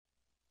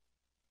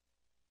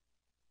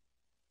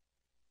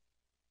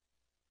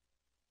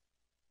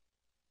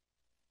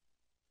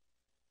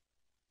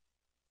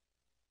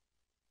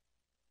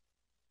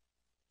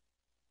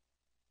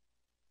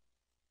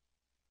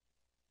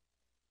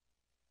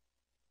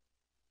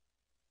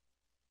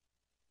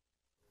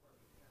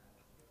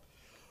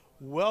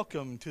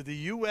Welcome to the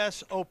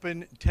U.S.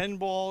 Open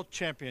 10-Ball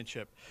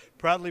Championship,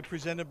 proudly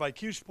presented by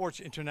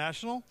CueSports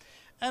International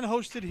and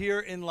hosted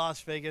here in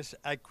Las Vegas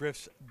at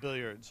Griff's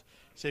Billiards.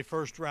 It's a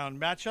first-round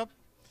matchup,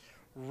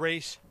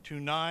 race to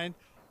 9,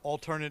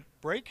 alternate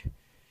break.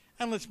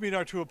 And let's meet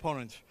our two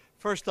opponents.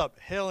 First up,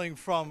 hailing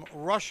from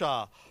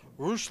Russia,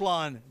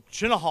 Ruslan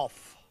Chinahov.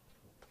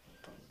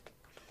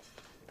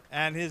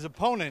 And his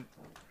opponent,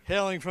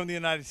 hailing from the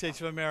United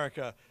States of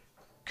America,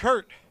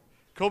 Kurt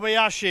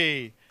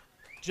Kobayashi.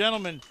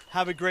 Gentlemen,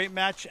 have a great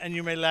match, and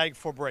you may lag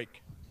for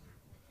break.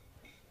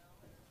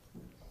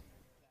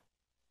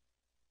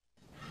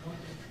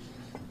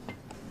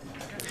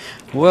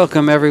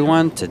 Welcome,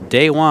 everyone, to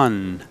day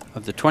one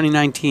of the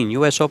 2019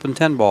 U.S. Open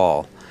 10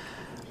 Ball.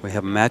 We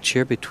have a match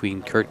here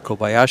between Kurt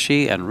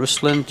Kobayashi and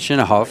Ruslan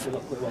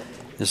Chinahov.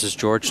 This is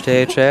George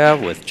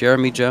Teachaev with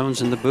Jeremy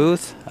Jones in the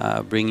booth,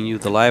 bringing you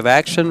the live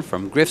action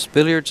from Griff's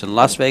Billiards in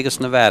Las Vegas,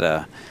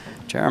 Nevada.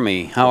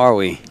 Jeremy, how are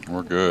we?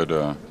 We're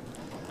good.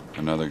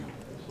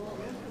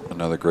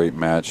 Another great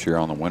match here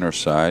on the winner's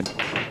side.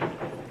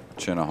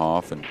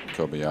 Chinahov and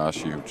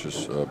Kobayashi, which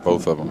is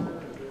both of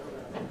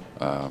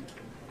them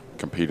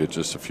competed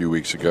just a few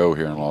weeks ago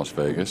here in Las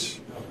Vegas.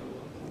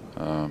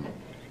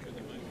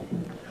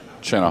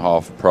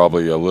 Chinahov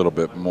probably a little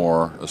bit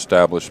more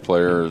established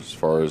player as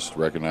far as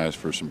recognized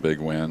for some big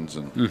wins,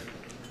 and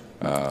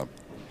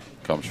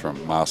comes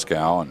from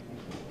Moscow. And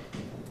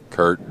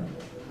Kurt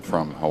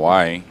from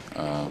Hawaii,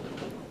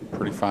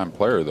 pretty fine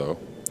player though.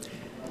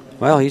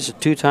 Well, he's a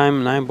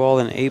two-time 9-ball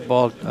and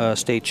 8-ball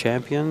state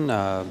champion.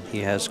 He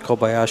has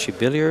Kobayashi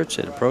Billiards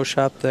and a pro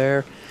shop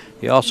there.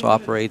 He also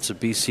operates a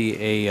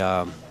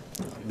BCA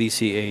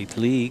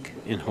league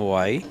in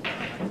Hawaii.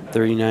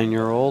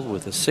 39-year-old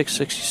with a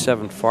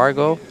 667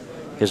 Fargo.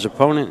 His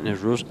opponent is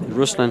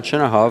Ruslan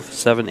Chinahov,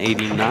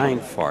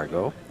 789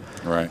 Fargo.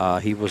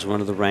 Right. He was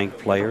one of the ranked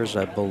players.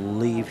 I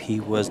believe he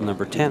was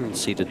number 10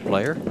 seeded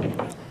player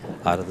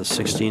out of the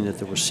 16 that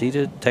were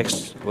seeded.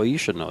 Well, you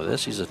should know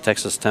this. He's a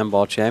Texas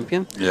 10-ball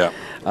champion. Yeah.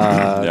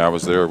 Yeah, I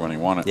was there when he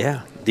won it.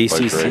 Yeah.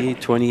 DCC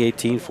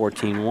 2018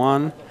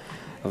 14-1.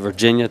 A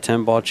Virginia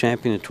 10-ball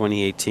champion in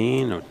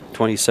 2018. A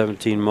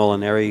 2017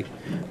 Molinari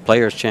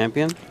Players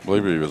champion. I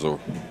believe he was I'm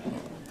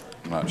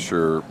not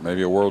sure,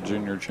 maybe a World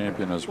Junior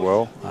champion as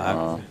well.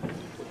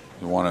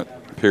 He won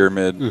at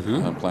Pyramid.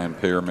 I'm playing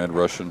Pyramid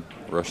Russian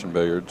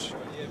billiards.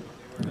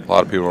 A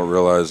lot of people don't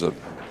realize that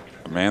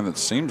a man that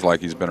seems like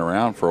he's been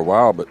around for a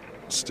while, but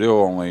still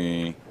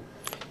only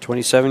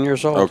 27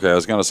 years old. Okay, I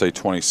was going to say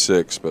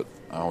 26, but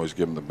I always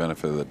give him the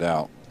benefit of the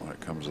doubt when it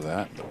comes to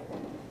that.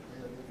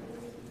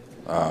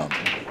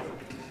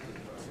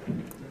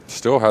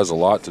 Still has a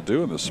lot to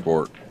do in this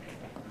sport,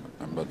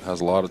 but has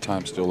a lot of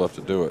time still left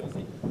to do it.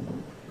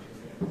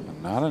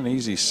 Not an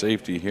easy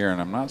safety here, and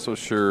I'm not so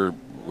sure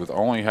with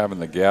only having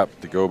the gap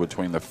to go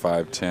between the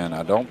 5-10.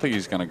 I don't think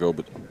he's going to go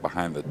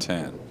behind the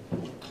 10.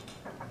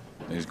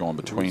 He's going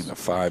between the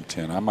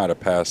 5-10. I might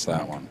have passed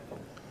that one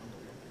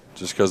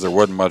just because there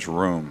wasn't much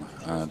room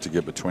to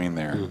get between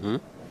there.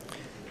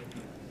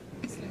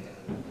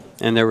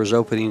 And there was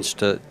openings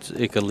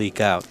it could leak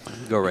out,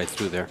 go right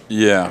through there.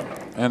 Yeah,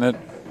 and it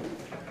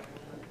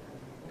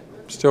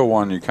still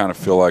one you kind of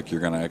feel like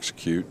you're going to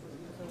execute.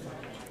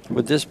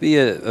 Would this be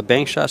a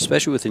bank shot,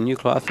 especially with the new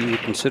cloth, you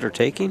would consider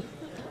taking?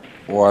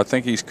 Well, I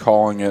think he's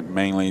calling it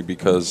mainly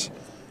because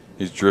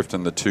he's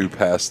drifting the 2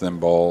 past them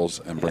balls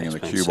and bringing the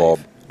cue ball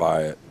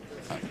by it.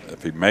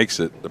 If he makes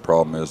it, the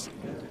problem is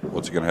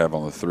what's he going to have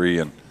on the 3?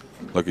 And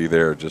looky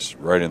there, just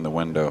right in the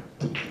window.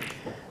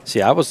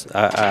 See, I looked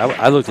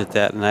at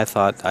that and I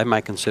thought I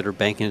might consider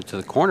banking it to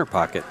the corner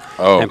pocket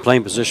and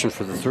playing position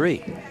for the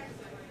 3.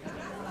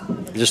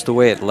 Just the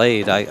way it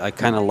laid, I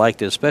kind of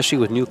liked it, especially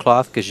with new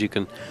cloth, because you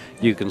can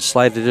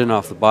slide it in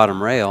off the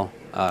bottom rail.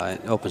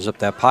 It opens up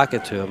that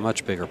pocket to a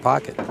much bigger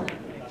pocket.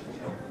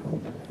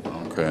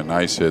 Okay, a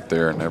nice hit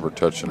there, never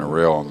touching a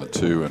rail on the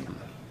 2. And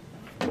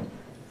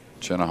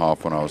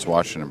Chinahov, when I was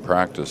watching him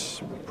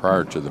practice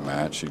prior to the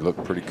match, he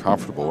looked pretty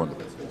comfortable. And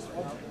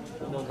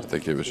I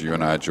think it was you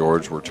and I,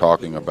 George, were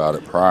talking about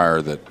it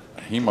prior that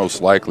he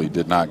most likely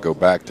did not go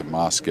back to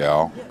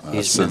Moscow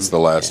since the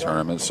last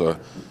tournament. So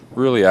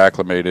really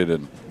acclimated,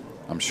 and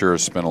I'm sure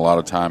has spent a lot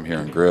of time here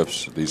in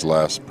Griff's these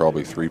last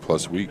probably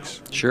 3+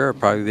 weeks. Sure,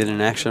 probably been in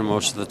action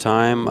most of the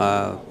time.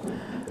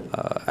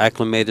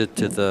 Acclimated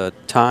to the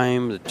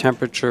time, the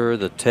temperature,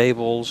 the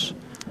tables.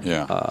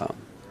 Yeah.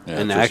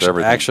 And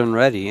action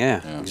ready,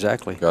 yeah,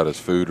 exactly. Got his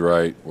food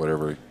right,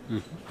 whatever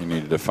he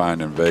needed to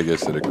find in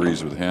Vegas that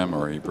agrees with him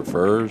or he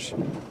prefers.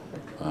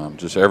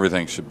 Just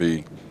everything should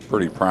be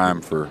pretty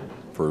prime for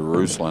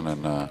Ruslan.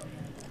 And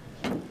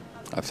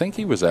I think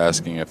he was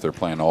asking if they're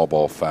playing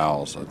all-ball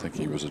fouls. I think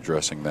he was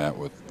addressing that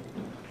with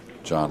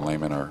John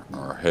Lehman,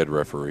 our head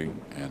referee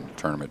and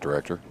tournament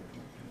director.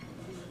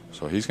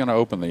 So he's going to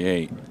open the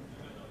 8.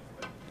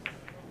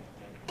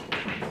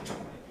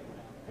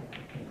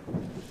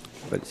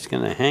 But he's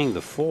going to hang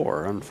the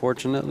 4,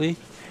 unfortunately.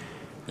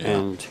 Yeah.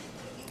 And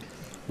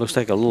looks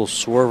like a little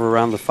swerve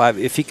around the 5,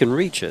 if he can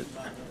reach it,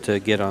 to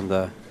get on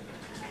the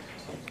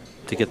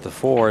to get the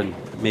 4 and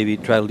maybe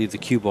try to leave the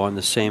cue ball in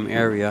the same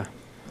area,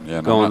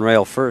 Yeah, going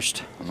rail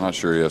first. I'm not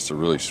sure he has to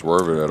really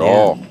swerve it at Yeah.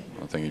 all.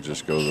 I think he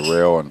just goes the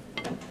rail and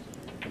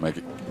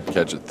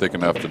catch it thick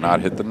enough to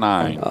not hit the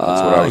 9. That's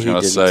what I was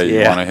going to say.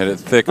 Yeah. You want to hit it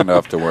thick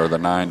enough to where the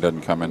 9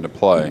 doesn't come into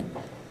play.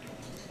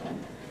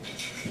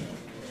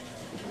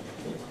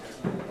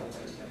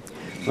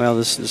 Well,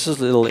 this is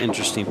a little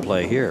interesting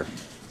play here.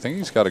 I think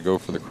he's got to go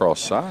for the cross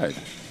side.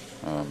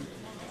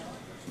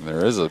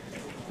 There is a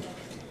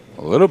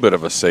little bit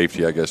of a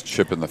safety, I guess,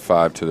 chipping the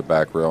 5 to the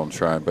back rail and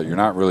trying, but you're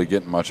not really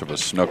getting much of a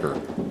snooker.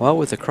 Well,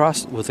 with the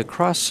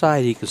cross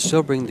side, he can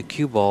still bring the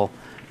cue ball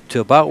to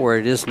about where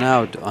it is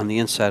now on the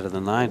inside of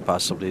the 9,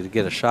 possibly to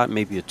get a shot,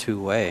 maybe a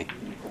 2-way.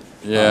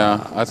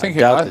 Yeah, I think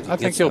he'll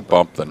that,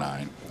 bump the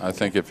 9. I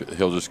think if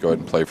he'll just go ahead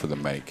and play for the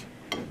make,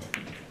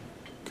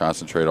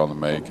 concentrate on the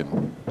make,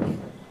 and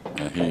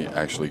he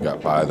actually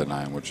got by the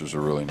 9, which was a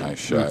really nice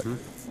shot.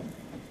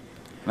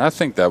 And I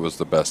think that was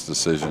the best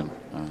decision.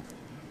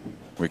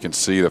 We can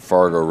see the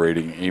Fargo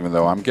rating, even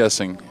though I'm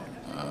guessing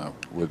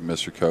with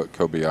Mr.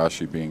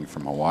 Kobayashi being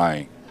from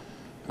Hawaii,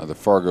 the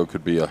Fargo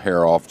could be a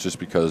hair off just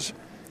because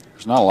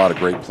there's not a lot of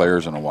great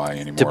players in Hawaii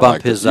anymore. To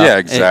bump his up. Yeah,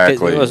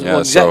 exactly.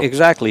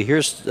 Exactly.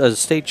 Here's a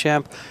state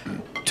champ,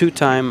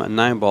 2-time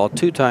 9-ball,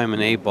 2-time an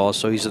 8-ball,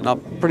 so he's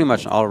pretty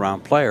much an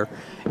all-around player.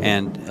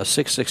 And a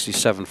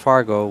 667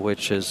 Fargo,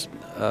 which is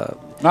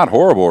not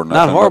horrible or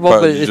nothing. Not horrible,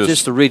 but it's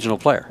just a regional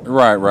player.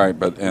 Right.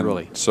 But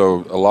really,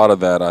 so a lot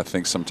of that I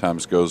think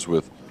sometimes goes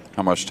with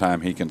how much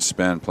time he can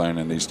spend playing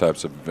in these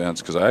types of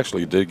events. Because I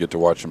actually did get to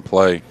watch him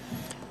play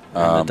in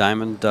the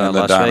Diamond,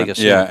 Las Vegas.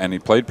 Yeah, and he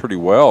played pretty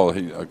well.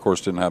 He of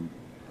course didn't have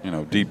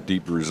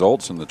deep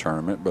results in the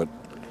tournament, but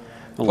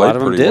a lot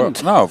of them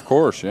didn't. Well. No, of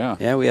course, yeah.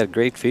 Yeah, we had a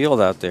great field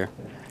out there.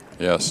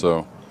 Yeah,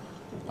 so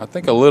I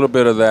think a little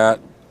bit of that.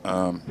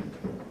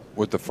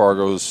 With the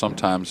Fargos,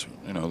 sometimes,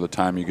 the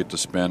time you get to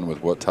spend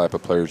with what type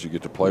of players you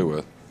get to play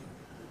with.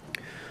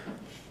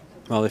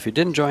 Well, if you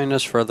didn't join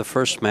us for the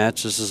first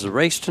match, this is a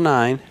race to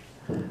 9,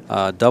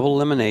 double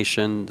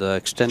elimination. The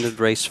extended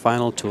race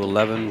final to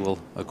 11 will,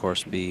 of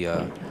course, be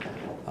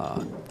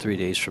 3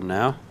 days from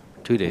now,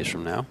 2 days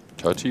from now.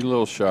 Touchy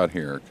little shot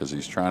here because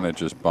he's trying to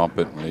just bump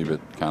it and leave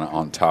it kind of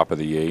on top of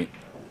the 8.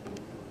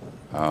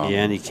 Yeah,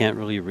 and he can't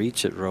really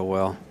reach it real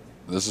well.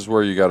 This is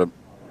where you got to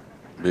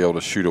be able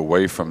to shoot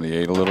away from the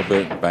 8 a little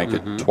bit and bank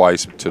it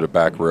twice to the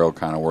back rail,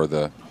 kind of where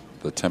the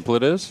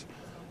template is,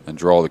 and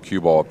draw the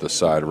cue ball up the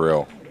side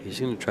rail.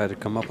 He's going to try to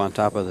come up on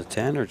top of the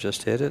 10 or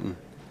just hit it.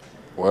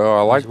 Well,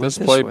 I like this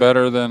play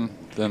better than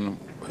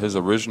his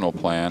original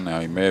plan. Now,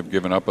 he may have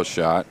given up a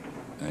shot,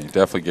 and he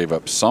definitely gave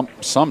up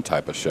some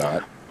type of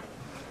shot.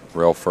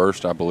 Rail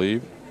first, I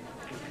believe.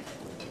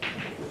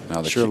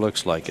 Now, Sure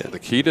looks like it. The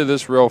key to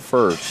this rail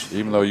first,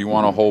 even though you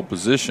want to hold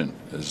position,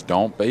 is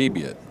don't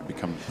baby it.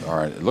 All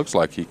right, it looks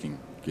like he can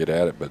get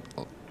at it, but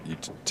you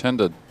tend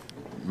to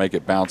make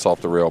it bounce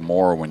off the rail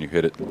more when you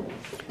hit it.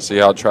 See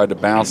how it tried to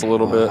bounce a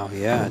little bit?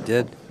 Yeah, it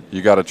did.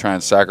 You got to try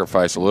and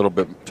sacrifice a little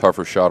bit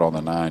tougher shot on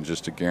the 9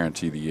 just to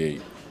guarantee the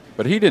 8.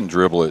 But he didn't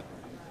dribble it,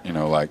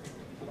 like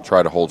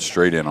try to hold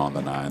straight in on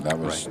the 9. That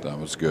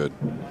was good.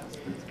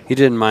 He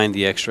didn't mind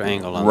the extra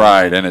angle on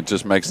Right, and it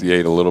just makes the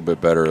 8 a little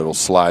bit better. It'll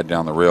slide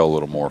down the rail a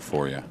little more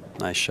for you.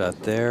 Nice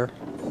shot there.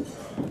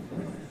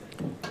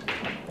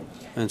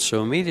 And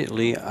so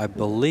immediately, I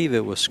believe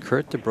it was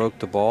Kurt that broke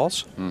the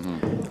balls.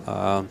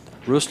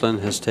 Ruslan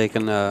has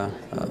taken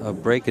a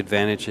break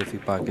advantage if he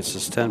pockets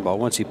his 10 ball,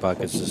 once he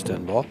pockets his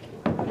 10 ball,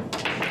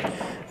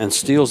 and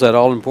steals that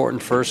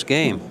all-important first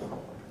game.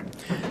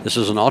 This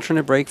is an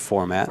alternate break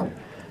format.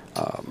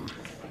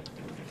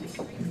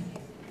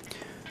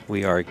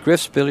 We are at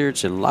Griff's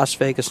Billiards in Las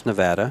Vegas,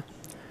 Nevada.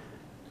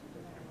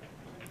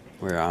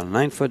 We're on a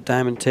 9-foot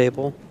diamond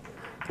table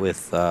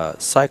with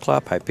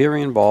Cyclop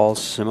Hyperion balls,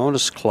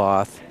 Simonis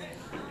cloth,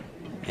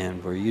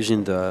 and we're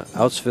using the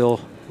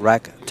Outsville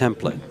rack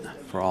template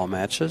for all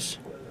matches.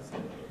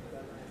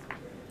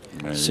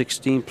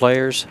 16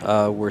 players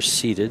were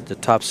seated. The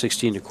top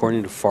 16,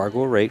 according to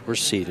Fargo rate, were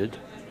seated.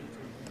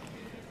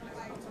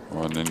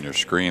 Well, and in your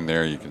screen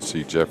there, you can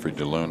see Jeffrey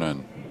DeLuna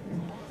and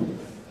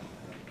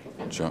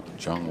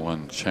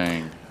Junglin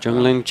Chang.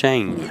 Junglin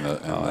Chang. In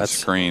the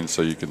screen,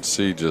 so you can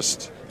see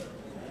just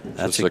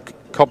a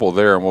couple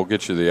there, and we'll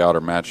get you the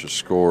outer matches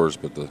scores,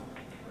 but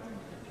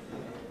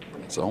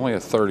it's only a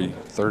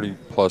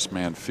 30-plus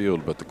man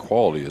field, but the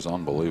quality is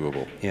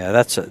unbelievable. Yeah,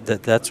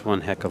 that's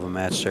one heck of a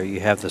match there. You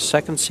have the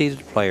second-seeded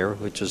player,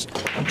 which is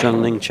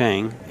Junglin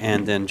Chang,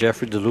 and then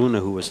Jeffrey DeLuna,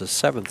 who was the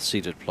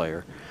 7th-seeded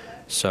player.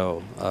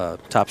 So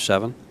top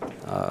 7,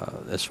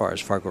 as far as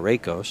Fargo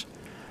rate goes,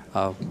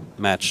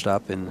 matched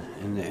up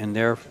in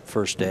their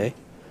first day.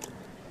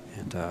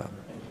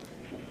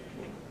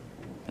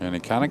 And he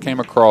kind of came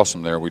across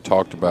him there. We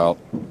talked about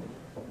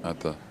at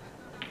the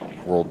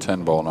World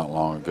 10 Ball not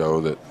long ago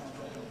that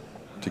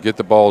to get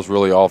the balls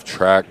really off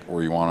track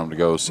where you want them to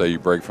go, say you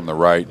break from the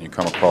right and you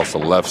come across the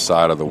left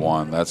side of the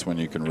 1, that's when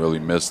you can really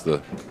miss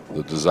the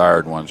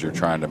desired ones you're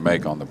trying to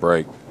make on the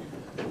break.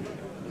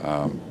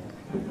 And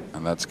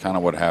that's kind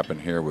of what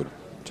happened here with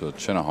to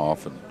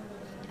Chinahov, and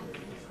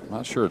I'm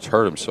not sure it's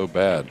hurt him so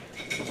bad.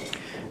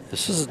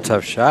 This is a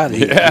tough shot.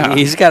 Yeah.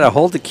 He's got to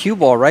hold the cue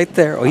ball right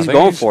there. Oh, he's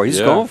going for it. He's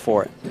going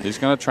for it. He's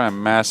going to try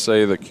and masse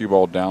the cue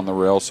ball down the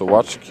rail, so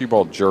watch the cue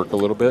ball jerk a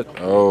little bit.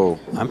 Oh.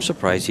 I'm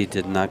surprised he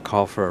did not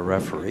call for a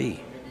referee.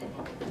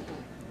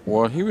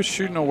 Well, he was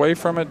shooting away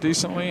from it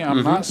decently.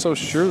 I'm not so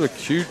sure the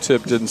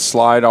Q-tip didn't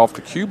slide off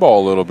the cue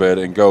ball a little bit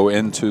and go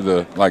into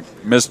the, like,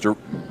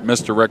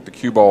 misdirect the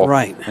cue ball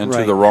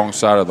into the wrong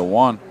side of the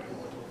one,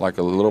 like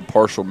a little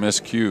partial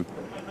miscue.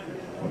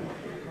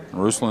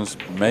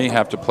 Ruslan may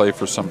have to play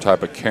for some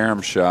type of carom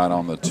shot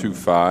on the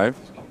 2-5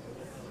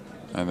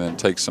 and then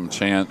take some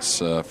chance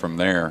from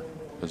there,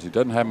 because he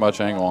doesn't have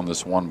much angle on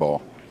this one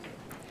ball.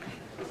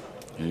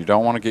 You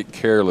don't want to get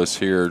careless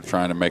here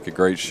trying to make a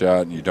great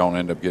shot and you don't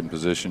end up getting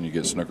position. You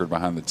get snookered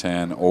behind the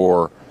 10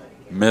 or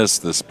miss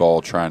this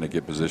ball trying to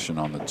get position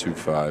on the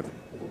 2-5,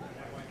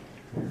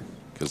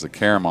 because the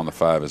carom on the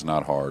 5 is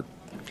not hard.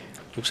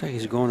 Looks like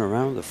he's going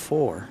around the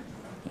 4.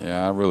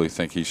 Yeah, I really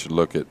think he should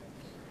look at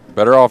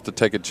better off to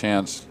take a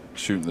chance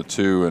shooting the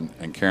 2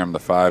 and carom the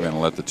 5 and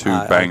let the 2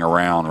 bang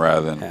around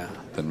rather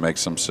than make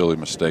some silly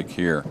mistake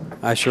here.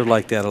 I sure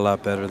like that a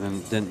lot better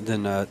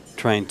than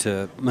trying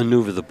to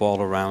maneuver the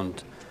ball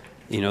around,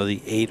 you know,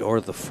 the 8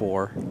 or the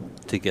 4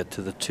 to get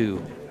to the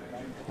 2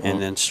 and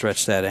then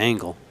stretch that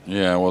angle.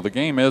 Yeah, well, the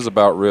game is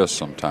about risk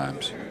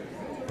sometimes,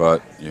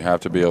 but you have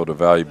to be able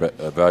to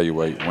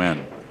evaluate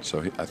when.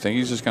 So I think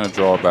he's just going to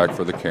draw it back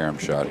for the carom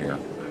shot here.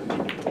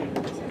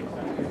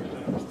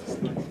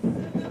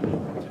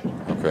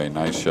 Okay,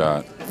 nice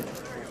shot.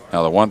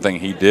 Now, the one thing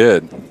he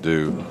did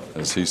do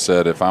is he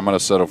said, if I'm going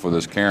to settle for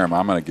this carom,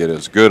 I'm going to get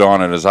as good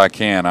on it as I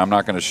can. I'm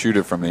not going to shoot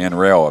it from the end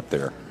rail up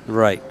there.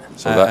 Right.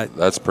 So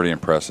that's pretty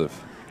impressive.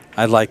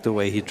 I like the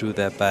way he drew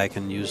that back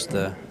and used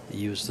the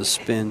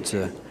spin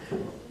to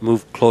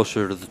move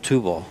closer to the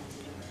 2 ball.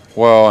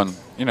 Well, and,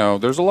 you know,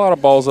 there's a lot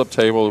of balls up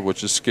table,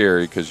 which is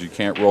scary because you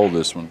can't roll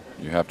this one.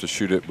 You have to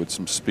shoot it with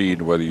some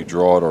speed, whether you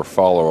draw it or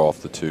follow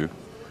off the 2.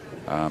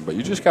 But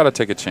you just got to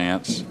take a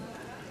chance.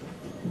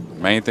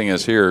 Main thing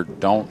is here,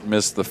 don't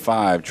miss the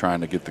 5 trying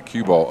to get the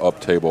cue ball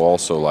up table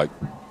also, like,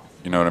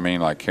 you know what I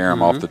mean, like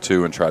carom off the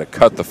 2 and try to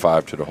cut the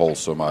 5 to the hole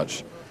so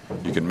much.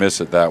 You can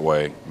miss it that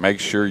way. Make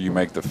sure you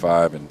make the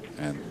 5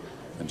 and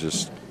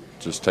just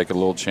take a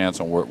little chance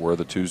on where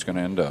the 2 is going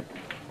to end up.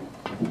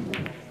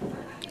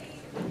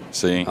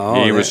 See,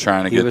 he was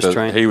trying to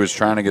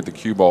get the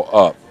cue ball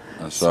up.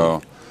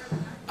 So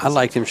I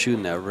liked him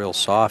shooting that real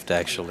soft,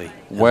 actually.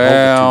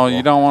 Well,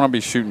 you don't want to be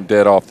shooting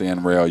dead off the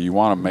end rail. You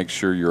want to make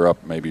sure you're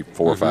up maybe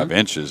 4 or 5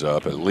 inches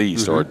up at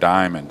least, or a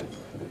diamond.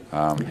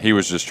 He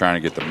was just trying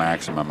to get the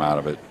maximum out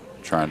of it.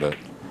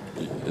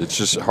 It's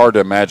just hard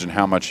to imagine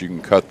how much you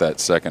can cut that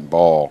second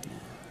ball.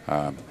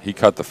 He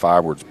cut the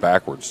 5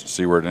 backwards.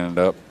 See where it ended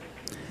up?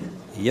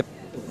 Yep.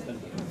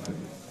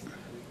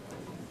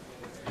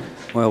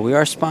 Well, we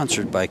are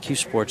sponsored by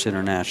CueSports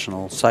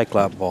International,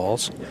 Cyclop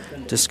Balls,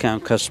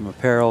 Discount Custom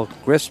Apparel,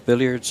 Griff's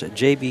Billiards,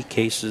 JB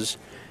Cases,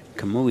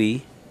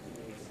 Kamui,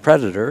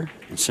 Predator,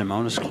 and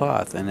Simonis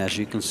Cloth. And as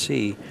you can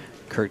see,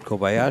 Kurt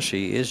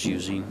Kobayashi is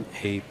using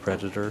a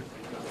Predator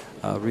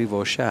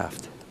Revo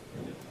shaft.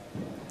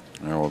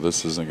 Yeah, well,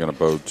 this isn't going to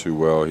bode too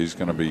well. He's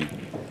going to be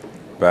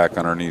back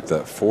underneath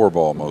that 4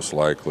 ball most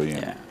likely.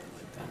 And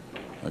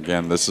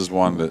again, this is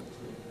one that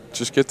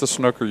just get the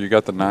snooker. You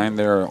got the 9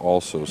 there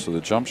also, so the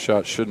jump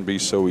shot shouldn't be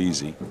so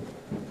easy.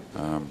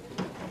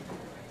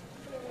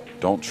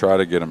 Don't try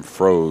to get him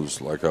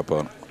froze like up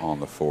on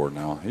the 4.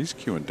 Now he's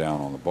cueing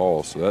down on the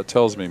ball, so that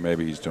tells me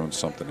maybe he's doing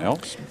something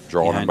else.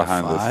 Drawing him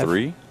behind the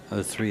 3. Oh,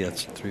 the 3.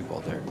 That's a 3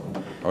 ball there.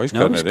 Oh, he's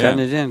cutting it in. He's cutting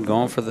it in.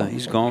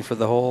 He's going for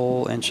the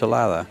whole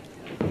enchilada.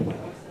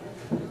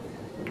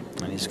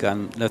 And he's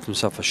left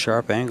himself a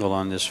sharp angle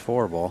on this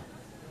 4 ball.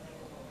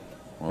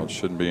 Well, it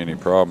shouldn't be any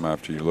problem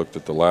after you looked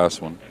at the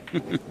last one.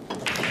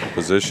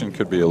 Position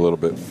could be a little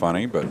bit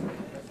funny, but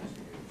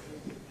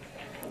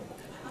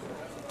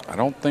I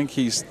don't think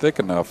he's thick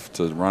enough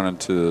to run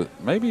into,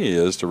 maybe he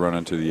is to run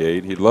into the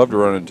 8. He'd love to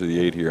run into the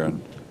 8 here,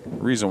 and the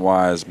reason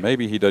why is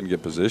maybe he doesn't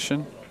get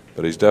position,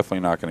 but he's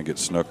definitely not going to get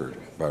snookered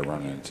by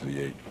running into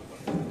the 8.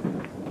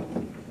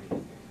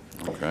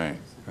 Okay.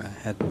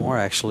 Had more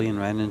actually and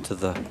ran into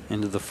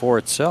the 4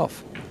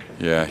 itself.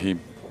 Yeah, he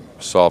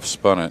soft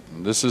spun it.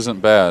 And this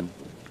isn't bad.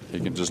 He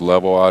can just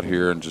level out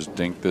here and just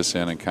dink this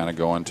in and kind of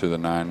go into the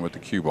 9 with the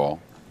cue ball.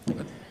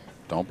 But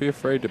don't be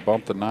afraid to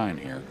bump the 9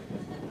 here.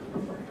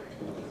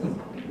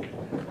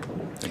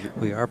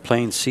 We are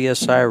playing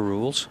CSI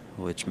rules,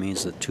 which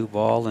means the 2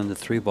 ball and the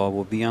 3 ball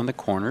will be on the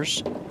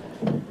corners.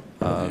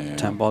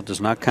 10 ball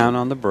does not count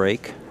on the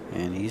break,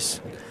 and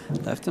he's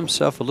left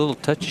himself a little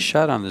touchy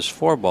shot on this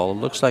 4 ball. It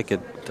looks like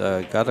it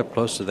got up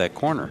close to that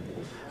corner.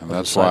 And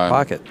that's why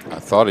I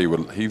thought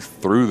he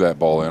threw that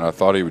ball in. I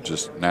thought he would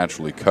just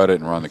naturally cut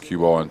it and run the cue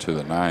ball into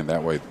the 9.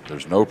 That way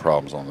there's no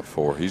problems on the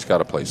 4. He's got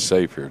to play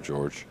safe here,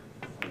 George.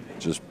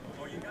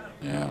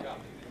 Yeah.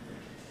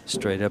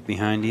 Straight up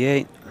behind the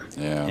 8.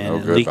 Yeah, and no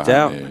it good leaked behind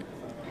out. the 8.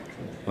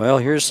 Well,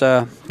 here's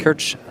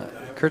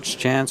Kurt's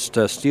chance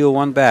to steal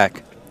one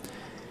back.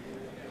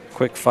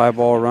 quick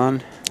 5-ball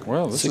run.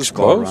 Well, this is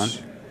 6-ball close.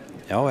 run.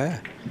 Oh,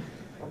 yeah.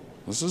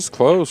 This is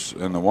close.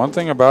 And the one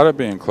thing about it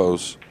being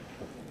close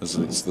is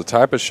it's the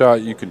type of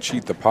shot you can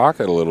cheat the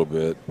pocket a little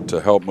bit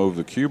to help move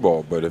the cue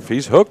ball. But if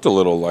he's hooked a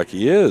little like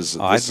he is,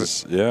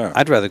 yeah.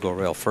 I'd rather go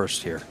rail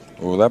first here.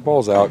 Well, that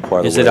ball's out quite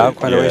a ways. Is it out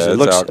quite a ways?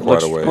 Yeah, it's out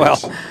quite a ways.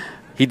 Well,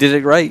 he did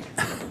it right.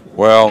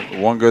 Well,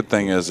 one good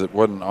thing is it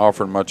wasn't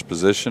offering much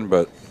position,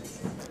 but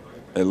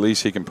at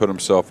least he can put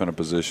himself in a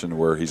position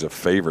where he's a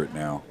favorite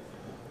now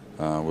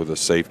with a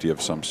safety of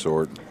some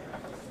sort.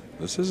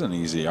 This isn't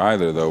easy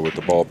either, though, with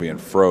the ball being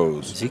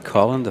froze. Is he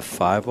calling the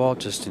 5-ball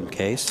just in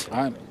case?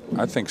 I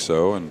think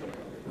so, and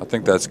I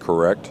think that's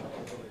correct.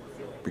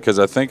 Because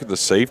I think at the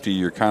safety,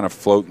 you're kind of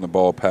floating the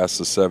ball past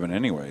the 7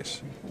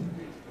 anyways.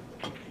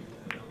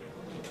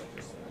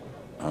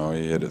 Oh,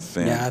 he hit it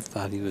thin. Yeah, I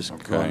thought he was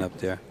going up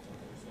there.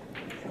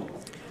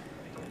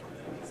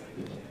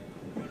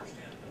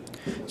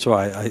 So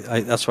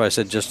that's why I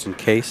said just in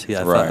case.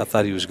 Yeah, I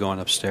thought he was going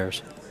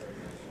upstairs.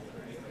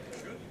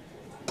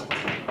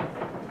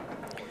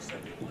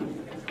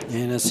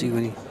 And let's see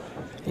when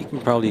he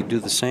can probably do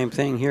the same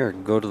thing here.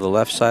 Go to the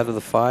left side of the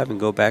 5 and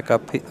go back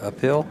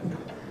uphill,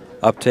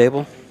 up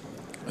table.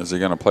 Is he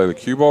going to play the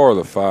cue ball or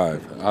the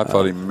 5? I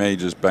thought he may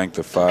just bank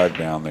the 5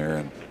 down there.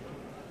 And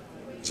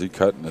is he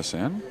cutting this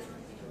in?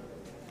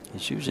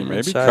 He's using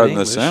maybe cutting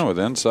this in with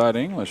inside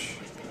English.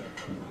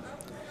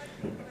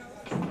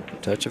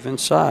 Touch of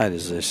inside,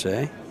 as they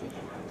say.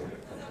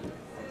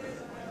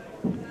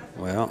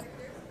 Well,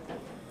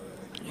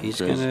 he's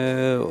going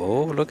to,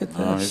 look at this.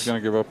 No, he's going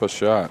to give up a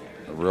shot,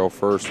 a real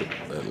first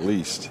at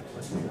least.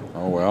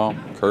 Oh, well,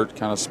 Kurt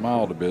kind of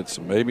smiled a bit,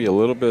 so maybe a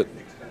little bit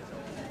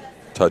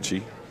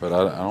touchy, but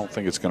I don't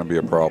think it's going to be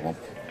a problem.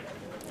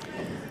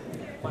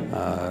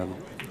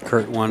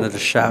 Kurt wanted a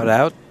shout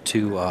out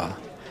to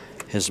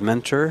his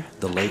mentor,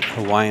 the late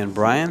Hawaiian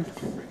Brian.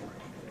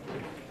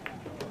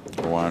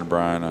 Hawaiian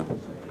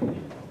Brian,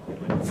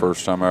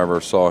 first time I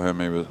ever saw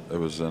him, it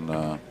was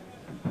in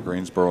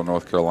Greensboro,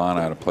 North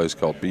Carolina, at a place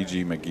called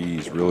B.G.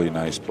 McGee's, really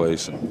nice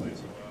place. And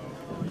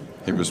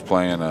he was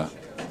playing a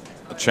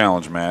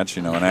challenge match,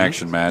 an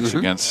action match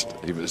against,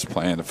 he was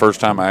playing, the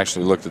first time I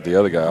actually looked at the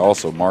other guy,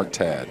 also Mark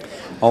Tad.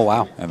 Oh,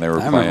 wow. And they were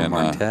playing,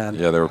 yeah,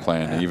 they were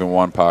playing even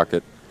one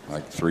pocket,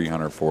 like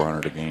 300,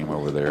 400 a game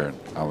over there. And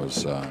I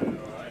was, I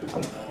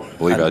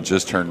believe I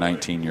just turned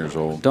 19 years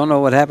old. Don't know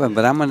what happened,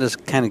 but I'm going to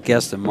kind of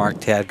guess that Mark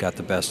Tad got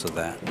the best of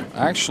that.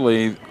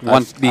 Actually,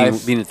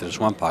 being that there's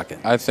one pocket.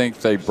 I think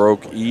they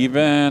broke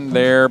even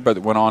there, but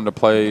went on to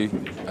play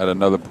at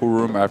another pool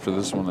room after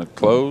this one had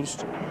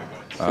closed.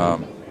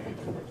 And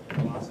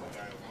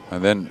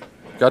then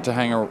got to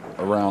hang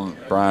around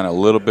Brian a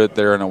little bit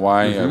there in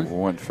Hawaii. I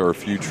went for a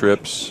few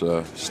trips,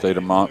 stayed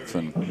a month,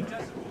 and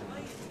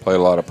played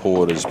a lot of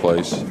pool at his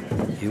place.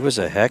 He was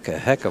a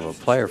heck of a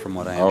player from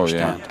what I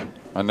understand. Oh, yeah.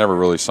 I never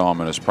really saw him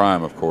in his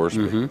prime, of course,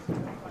 but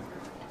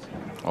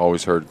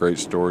always heard great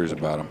stories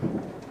about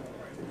him.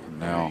 And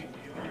now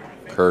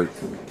Kurt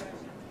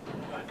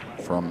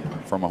from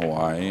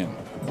Hawaii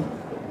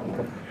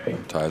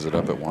and ties it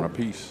up at 1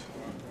 apiece.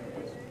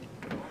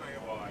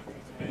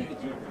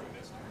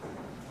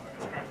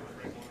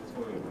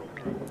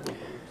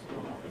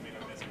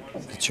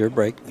 It's your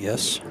break,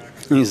 yes.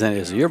 He said,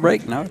 is it your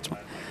break? No, it's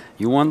mine.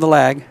 You won the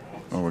lag.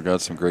 Well, we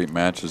got some great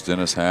matches.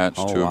 Dennis Hatch,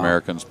 two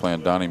Americans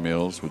playing Donnie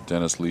Mills, with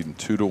Dennis leading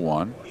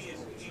 2-1.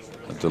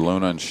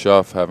 DeLuna and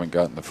Schuff haven't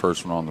gotten the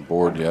first one on the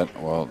board yet.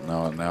 Well,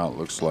 now it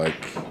looks like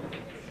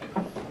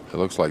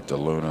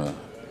DeLuna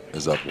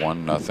is up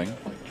 1-0.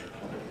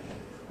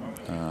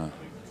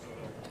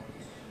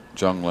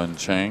 Junglin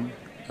Chang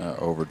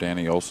over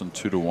Danny Olson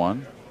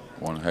 2-1.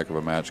 One heck of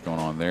a match going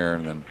on there,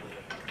 and then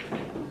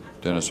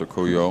Dennis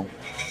Okuyo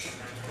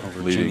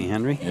over leading, Jimmy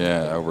Henry.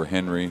 Yeah, over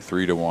Henry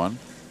 3-1.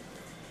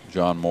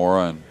 John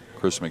Mora and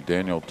Chris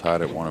McDaniel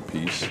tied at 1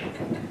 apiece.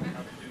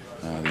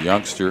 The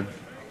youngster,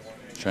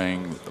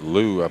 Chang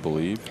Liu, I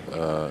believe,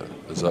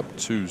 is up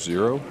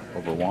 2-0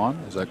 over Juan.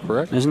 Is that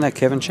correct? Isn't that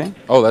Kevin Chang?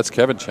 Oh, that's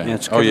Kevin Chang. Yeah,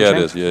 it's Kevin Chang?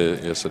 Chang? It is. Yeah,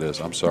 yes, it is.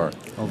 I'm sorry.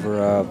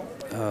 Over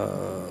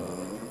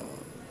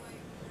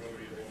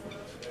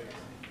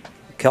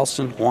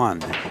Kelston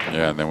Juan.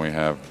 Yeah, and then we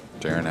have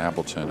Darren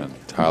Appleton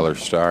and Tyler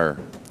Steyer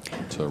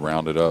to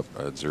round it up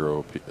at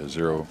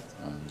 0-0.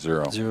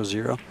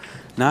 0-0.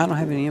 No, I don't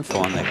have any info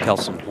on that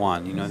Kelston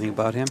Juan. You know anything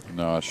about him?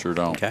 No, I sure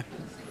don't. Okay.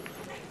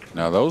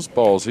 Now, those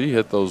balls, he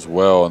hit those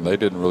well, and they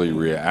didn't really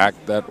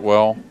react that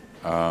well.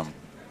 So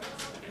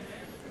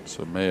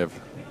may have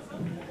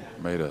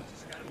made a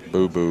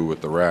boo-boo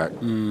with the rack.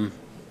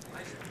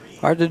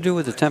 Hard to do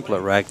with the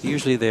template rack.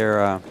 Usually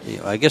they're,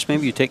 I guess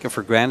maybe you take it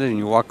for granted and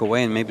you walk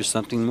away and maybe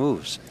something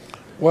moves.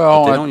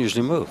 Well, but they don't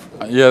usually move.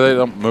 Yeah, they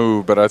don't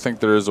move, but I think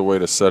there is a way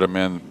to set them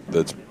in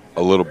that's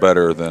a little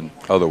better than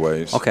other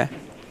ways. Okay.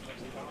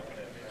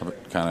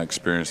 I've kind of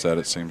experienced that,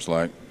 it seems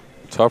like.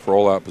 Tough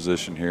rollout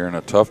position here and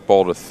a tough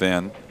ball to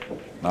thin.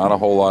 Not a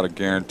whole lot of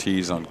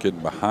guarantees on getting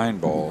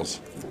behind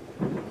balls.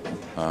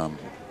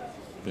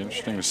 Be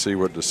interesting to see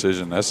what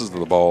decision. This is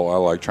the ball I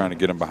like, trying to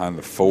get him behind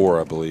the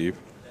 4, I believe.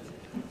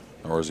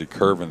 Or is he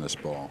curving this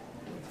ball?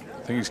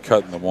 I think he's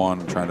cutting the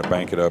 1, trying to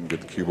bank it up and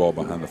get the cue ball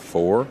behind the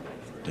 4.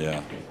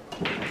 Yeah.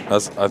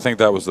 I think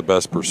that was the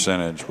best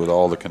percentage with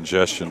all the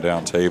congestion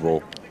down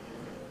table.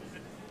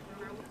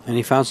 And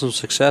he found some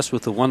success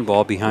with the 1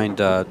 ball behind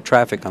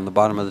traffic on the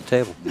bottom of the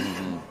table.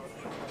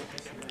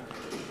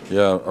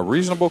 Yeah, a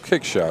reasonable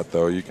kick shot,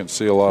 though. You can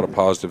see a lot of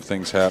positive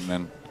things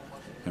happening.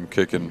 Him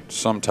kicking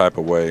some type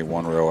of way,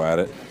 1 rail at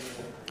it.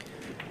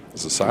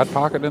 Is the side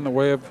pocket in the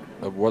way of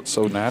what's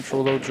so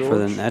natural, though, George? For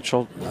the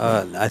natural,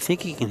 I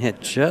think he can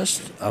hit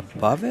just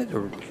above it,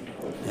 or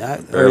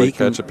barely he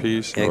can catch a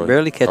piece. Yeah,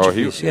 barely catch a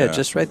piece. Yeah, yeah,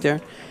 just right there.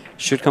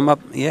 Should come up.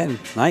 Yeah,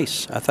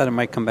 nice. I thought it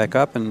might come back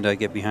up and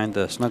get behind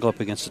the snuggle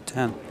up against the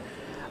 10.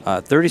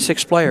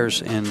 36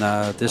 players in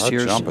this I'd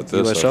year's jump at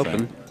this, U.S. I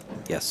Open. think.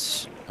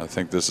 Yes. I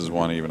think this is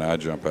one even I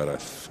jump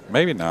at.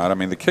 Maybe not. I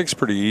mean, the kick's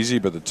pretty easy,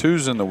 but the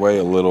 2's in the way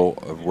a little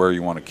of where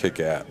you want to kick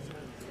at.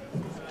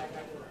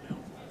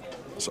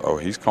 So,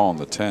 he's calling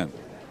the 10.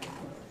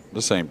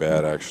 This ain't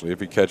bad, actually. If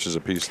he catches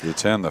a piece of the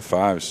 10, the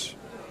 5's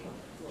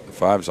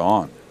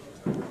on.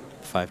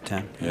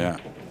 5-10. Yeah.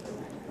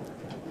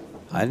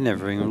 I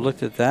never even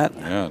looked at that.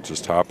 Yeah,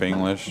 just top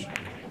English.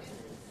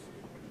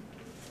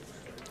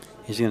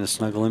 He's going to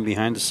snuggle in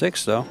behind the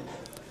 6, though.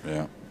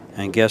 Yeah.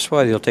 And guess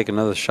what? He'll take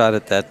another shot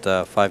at that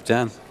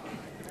 5-10.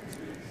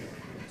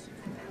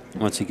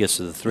 Once he gets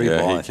to the 3 ball,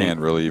 Yeah, I he think. can't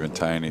really even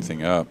tie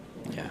anything up.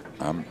 Yeah.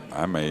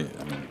 I mean,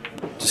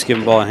 just give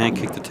him ball in hand,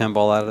 kick the 10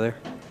 ball out of there.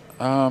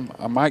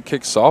 I might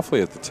kick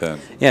softly at the 10.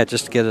 Yeah,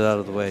 just to get it out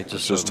of the way.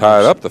 Just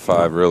tie it up the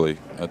 5, really.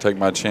 I take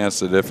my chance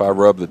that if I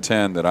rub the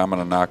 10, that I'm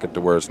going to knock it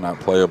to where it's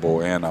not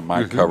playable, and I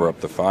might cover up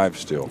the 5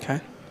 still.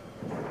 Okay.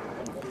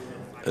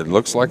 It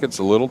looks like it's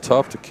a little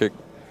tough to kick.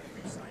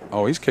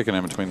 Oh, he's kicking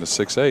in between the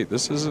 6-8.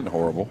 This isn't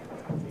horrible.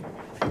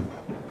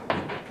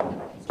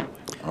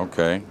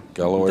 Okay,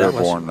 got a little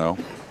airborne, though.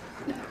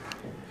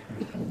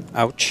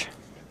 Ouch.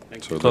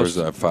 So there's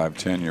that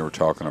 5-10 you were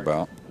talking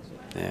about.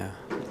 Yeah.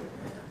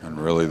 And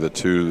really the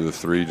 2 to the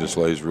 3 just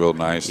lays real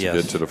nice to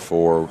get to the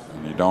 4.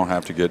 And you don't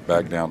have to get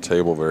back down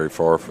table very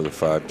far for the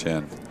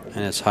 5-10.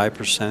 And it's high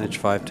percentage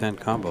 5-10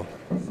 combo.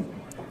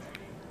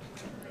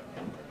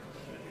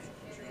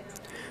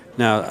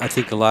 Now, I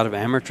think a lot of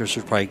amateurs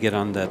would probably get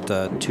on that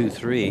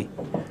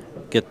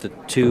 2-3, get the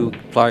 2,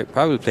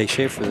 probably play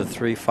shape for the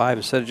 3-5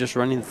 instead of just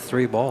running the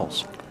 3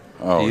 balls.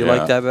 Oh, do you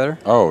like that better?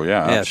 Oh,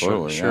 yeah,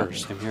 absolutely. Sure,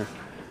 same here.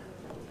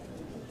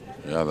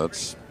 Yeah,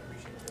 that's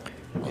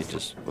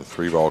just the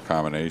 3-ball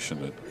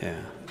combination.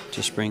 Yeah,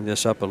 just bring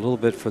this up a little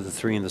bit for the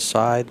 3 in the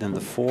side, then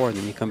the 4, and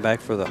then you come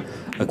back for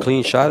a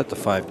clean shot at the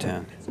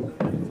 5-10.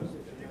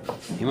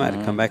 He might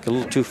have come back a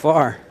little too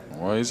far.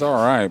 Well, he's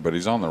all right, but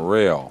he's on the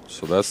rail,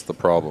 so that's the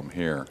problem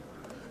here.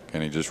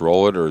 Can he just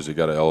roll it, or has he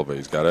got to elevate?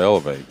 He's got to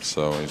elevate,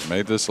 so he's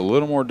made this a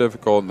little more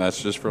difficult, and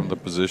that's just from the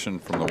position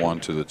from the 1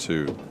 to the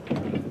 2.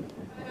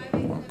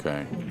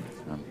 Okay.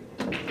 And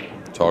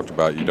talked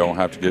about you don't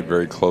have to get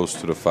very close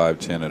to the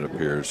 5-10, it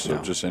appears, so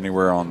just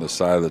anywhere on the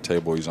side of the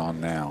table he's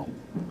on now.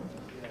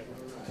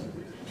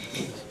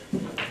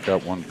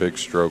 Got one big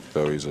stroke,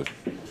 though. He's a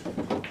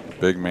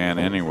big man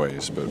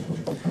anyways, but...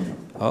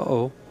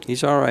 Uh-oh.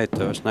 He's all right,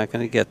 though. It's not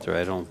going to get there,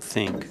 I don't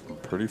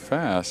think. Pretty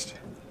fast.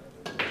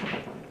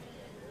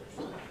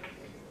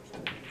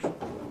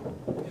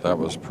 That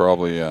was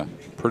probably a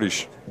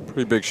pretty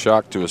big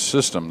shock to his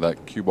system,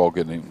 that cue ball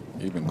getting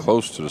even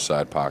close to the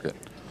side pocket.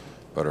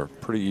 But a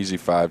pretty easy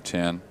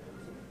 5-10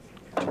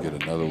 to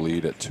get another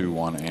lead at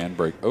 2-1 and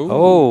break.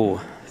 Oh,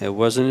 it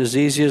wasn't as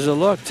easy as it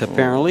looked,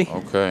 apparently.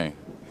 Okay.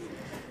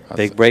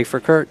 Big break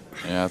for Kurt.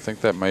 Yeah, I think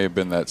that may have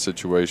been that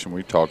situation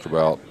we talked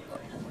about.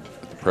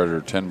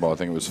 Predator 10 ball, I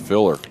think it was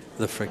filler.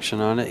 The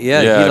friction on it.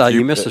 Yeah,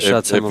 you missed a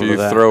shot similar to that. If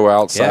you throw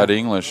outside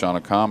English on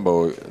a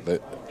combo,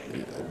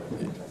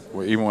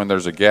 even when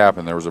there's a gap,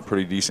 and there was a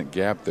pretty decent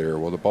gap there,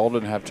 well, the ball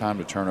didn't have time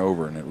to turn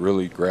over, and it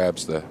really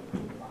grabs that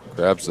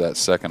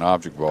second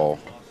object ball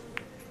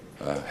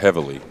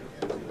heavily.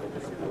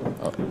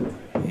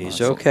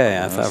 He's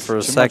okay. I thought for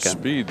a second. Too much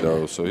speed,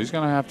 though, so he's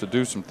going to have to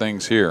do some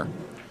things here.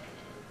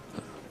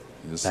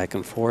 Back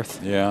and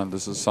forth. Yeah,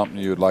 this is something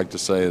you would like to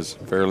say is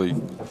fairly...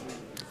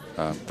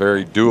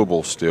 very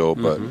doable still,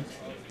 but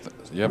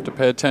you have to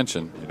pay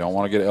attention. You don't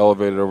want to get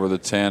elevated over the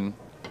 10,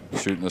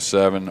 shooting the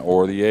 7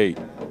 or the 8.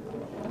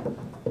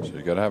 So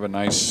you got to have a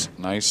nice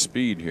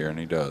speed here, and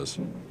he does.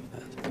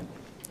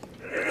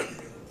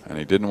 And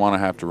he didn't want to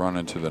have to run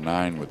into the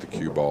 9 with the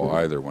cue ball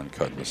either when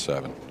cutting the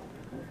 7.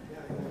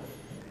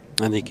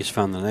 I think he's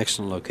found an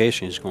excellent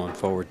location. He's going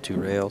forward 2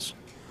 rails.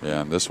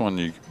 Yeah, and this one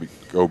you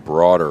go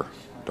broader.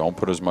 Don't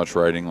put as much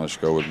right English.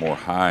 Go with more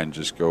high and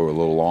just go a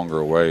little longer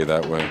away.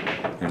 That way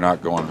you're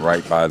not going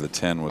right by the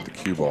 10 with the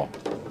cue ball.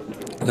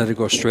 Let it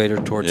go straighter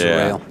towards the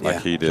rail.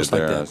 Like he did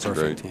there. That's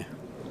perfect. great. Yeah.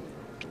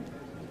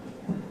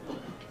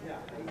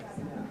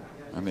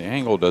 And the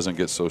angle doesn't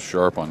get so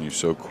sharp on you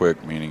so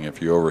quick, meaning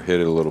if you overhit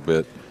it a little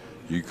bit,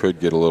 you could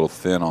get a little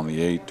thin on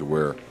the 8 to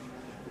where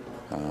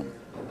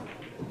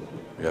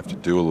you have to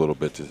do a little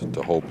bit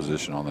to hold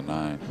position on the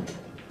 9.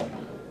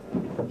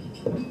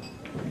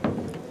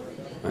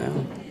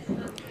 Well,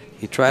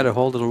 He tried to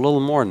hold it a little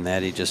more than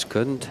that. He just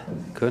couldn't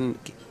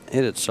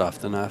hit it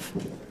soft enough.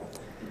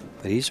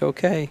 But he's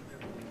okay.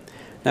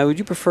 Now, would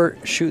you prefer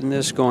shooting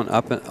this going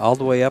up and all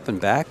the way up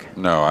and back?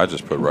 No, I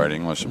just put right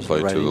English and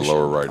play right to the English.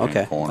 lower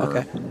right-hand corner.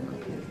 Okay.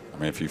 I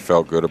mean, if you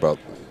felt good about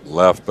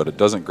left, but it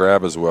doesn't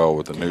grab as well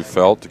with the new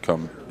felt to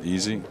come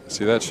easy.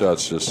 See, that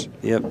shot's just...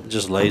 Yep,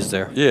 just lays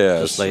there. Yeah.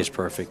 Just lays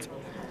perfect.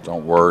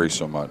 Don't worry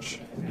so much.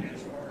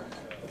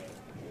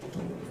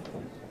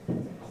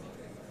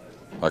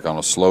 Like on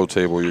a slow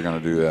table, you're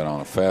going to do that. On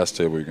a fast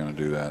table, you're going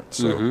to do that.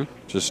 So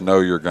just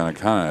know you're going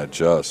to kind of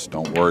adjust.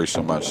 Don't worry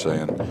so much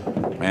saying,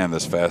 man,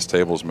 this fast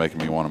table is making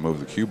me want to move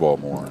the cue ball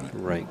more.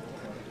 Right.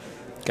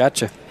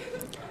 Gotcha.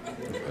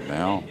 But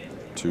now,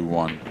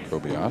 2-1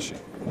 Kobayashi.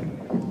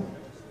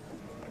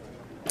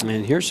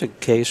 And here's a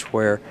case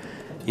where,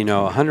 you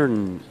know,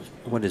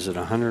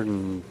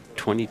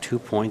 122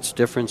 points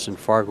difference in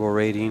Fargo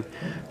rating.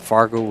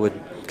 Fargo would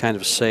kind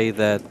of say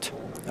that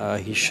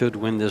he should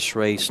win this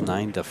race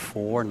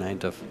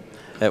 9-4,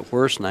 at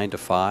worst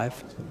 9-5.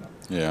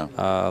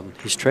 Yeah.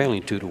 He's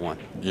trailing 2-1.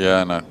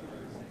 Yeah, and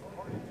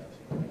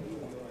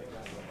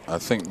I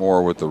think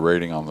more with the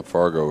rating on the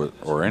Fargo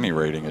or any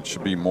rating, it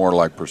should be more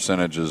like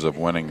percentages of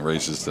winning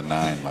races to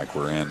 9, like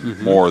we're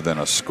in, more than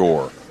a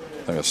score.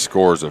 I think a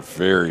score is a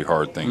very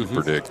hard thing to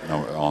predict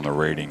on the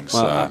ratings.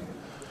 Well,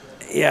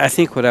 yeah, I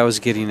think what I was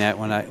getting at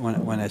when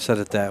I said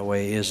it that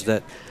way is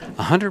that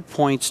 100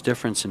 points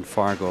difference in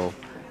Fargo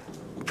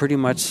pretty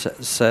much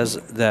says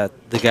that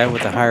the guy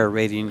with the higher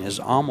rating is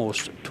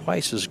almost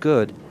twice as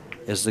good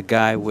as the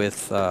guy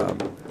with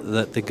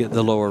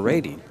the lower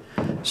rating.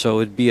 So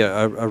it'd be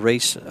a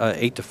race,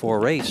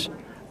 8-4 race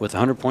with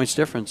 100 points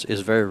difference is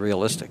very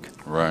realistic.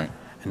 Right.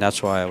 And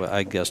that's why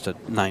I guessed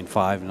at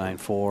 9-5,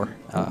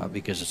 9-4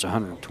 because it's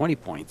 120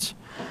 points.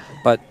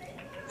 But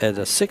at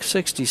a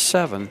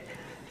 667,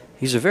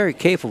 he's a very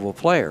capable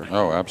player.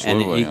 Oh,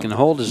 absolutely. And he can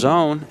hold his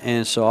own.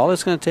 And so all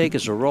it's going to take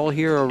is a roll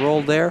here, a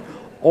roll there,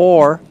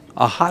 or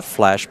a hot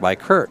flash by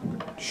Kurt.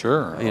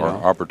 Sure. You or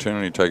know.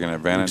 Opportunity taking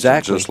advantage.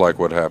 Exactly. Just like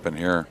what happened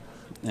here.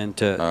 And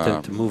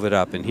to move it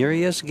up. And here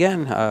he is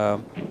again.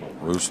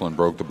 Ruslan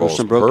broke the balls.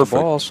 Ruslan broke perfect. the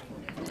balls.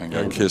 And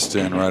got kissed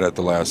in right at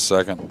the last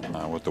second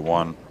with the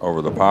one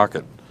over the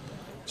pocket.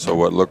 So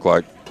what looked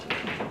like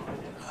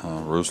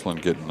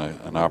Ruslan getting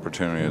an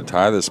opportunity to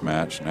tie this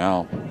match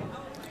now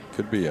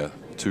could be a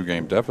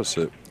 2-game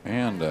deficit,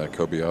 and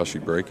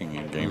Kobayashi breaking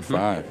in Game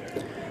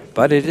 5.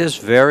 But it is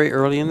very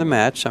early in the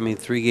match. I mean,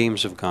 3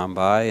 games have gone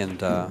by,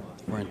 and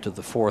we're into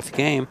the 4th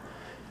game.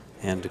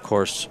 And, of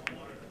course,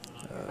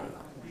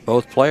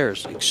 both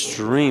players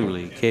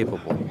extremely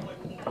capable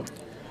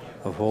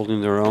of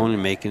holding their own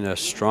and making a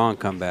strong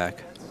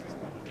comeback.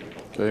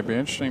 Okay, it'd be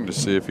interesting to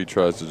see if he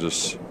tries to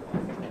just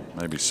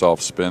maybe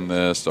soft spin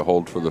this to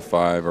hold for the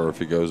 5, or if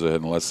he goes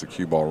ahead and lets the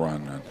cue ball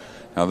run.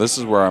 Now this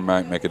is where I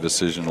might make a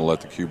decision to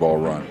let the cue ball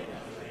run.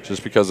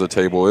 Just because the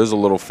table is a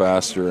little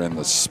faster and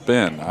the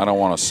spin, I don't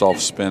want to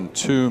soft spin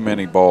too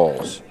many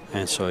balls.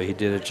 And so he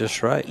did it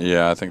just right.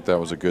 Yeah, I think that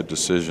was a good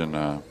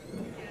decision.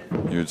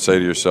 You would say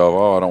to yourself,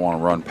 oh, I don't want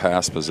to run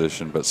past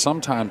position, but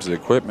sometimes the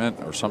equipment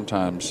or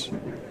sometimes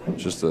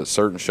just a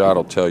certain shot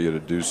will tell you to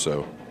do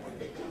so.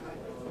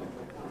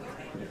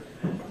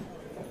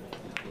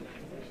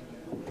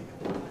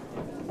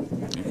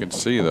 You can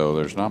see, though,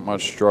 there's not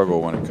much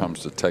struggle when it comes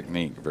to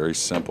technique. Very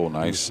simple,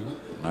 nice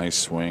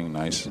swing,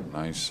 nice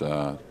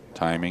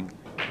timing.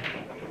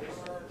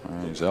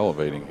 He's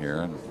elevating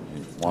here, and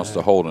he wants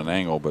to hold an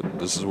angle, but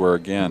this is where,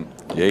 again,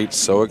 Yates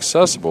so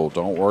accessible.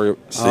 Don't worry.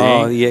 See,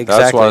 yeah, exactly.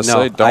 That's why I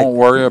say don't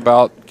worry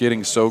about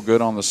getting so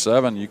good on the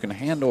 7. You can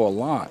handle a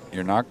lot.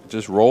 You're not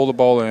just roll the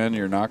ball in.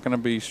 You're not going to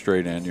be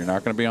straight in. You're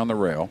not going to be on the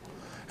rail.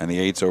 And the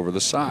 8's over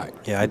the side.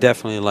 Yeah, I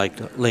definitely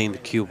like laying the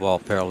cue ball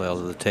parallel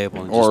to the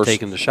table and just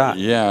taking the shot.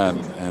 Yeah,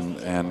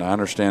 and I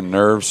understand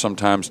nerves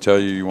sometimes tell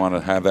you want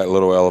to have that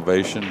little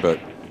elevation, but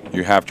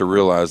you have to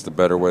realize the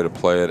better way to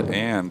play it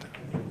and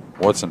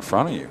what's in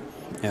front of you.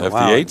 Yeah, if the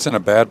 8's in a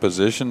bad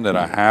position, that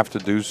I have to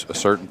do a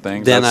certain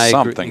thing. Then that's I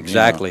something. agree.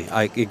 Exactly. You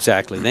know.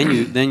 Exactly.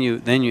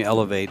 Then you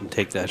elevate and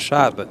take that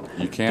shot. But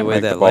you can't the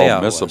make the ball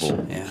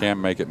missable. You can't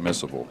make it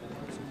missable,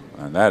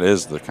 and that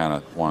is the kind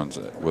of ones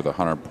with a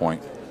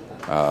 100-point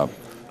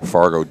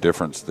Fargo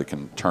difference that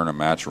can turn a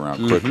match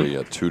around quickly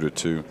at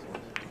 2-2.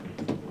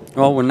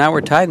 Well, now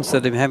we're tied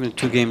instead of having a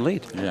 2-game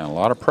lead. Yeah, a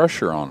lot of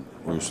pressure on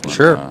Ruslan.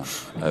 Sure.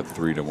 At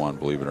 3-1,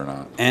 believe it or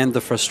not. And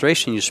the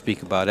frustration you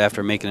speak about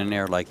after making an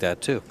error like that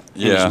too.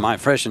 Yeah.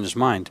 Fresh in his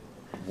mind.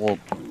 Well,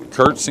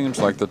 Kurt seems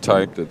like the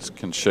type that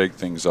can shake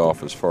things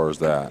off as far as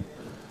that.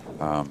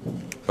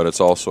 But it's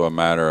also a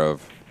matter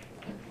of,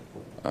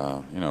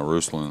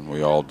 Ruslan,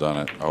 we all done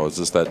it. Oh, is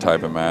this that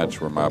type of match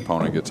where my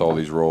opponent gets all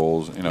these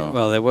rolls?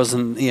 Well, it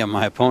wasn't. Yeah,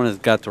 my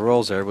opponent got the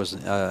rolls there. It was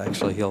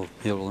actually he'll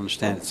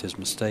understand it's his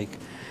mistake.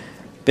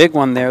 Big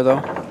one there though,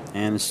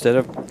 and instead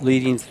of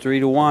leading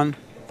 3-1,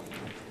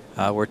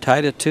 we're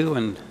tied at 2,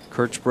 and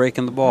Kurt's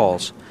breaking the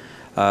balls.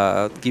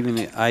 Giving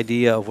the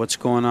idea of what's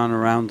going on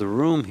around the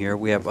room here,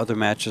 we have other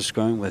matches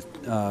going with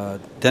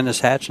Dennis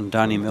Hatch and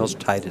Donnie Mills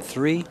tied at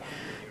 3.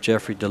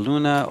 Jeffrey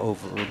DeLuna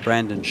over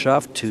Brandon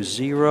Schuff,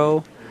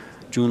 2-0.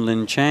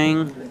 Junlin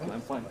Chang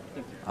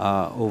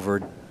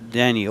over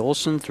Danny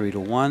Olson,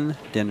 3-1.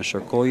 Dennis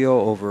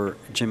Arcoyo over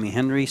Jimmy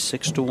Henry,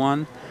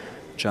 6-1.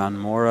 John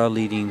Mora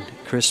leading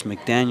Chris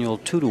McDaniel,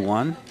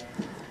 2-1.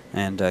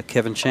 And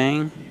Kevin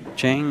Chang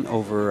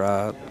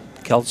over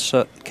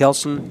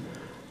Kelson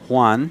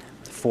Juan,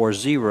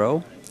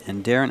 4-0.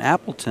 And Darren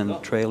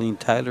Appleton trailing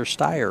Tyler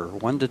Steyer,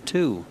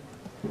 1-2.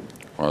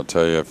 Well, I'll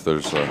tell you, if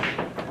there's a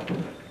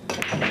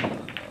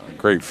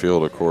great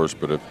field, of course,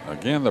 but if,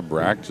 again, the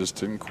bracket just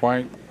didn't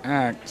quite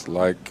act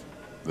like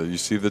you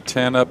see the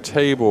 10-up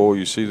table,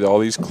 you see all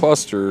these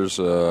clusters,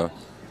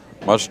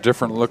 much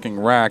different looking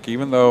rack,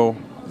 even though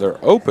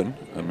they're open,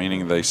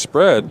 meaning they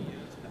spread.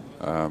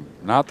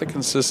 Not the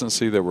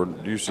consistency that we're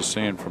used to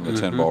seeing from the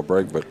 10-ball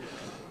break, but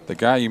the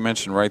guy you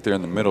mentioned right there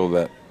in the middle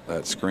of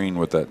that screen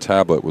with that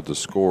tablet with the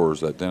scores,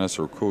 that Dennis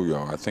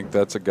Urculio, I think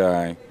that's a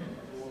guy,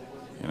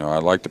 you know, I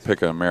like to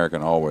pick an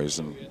American always.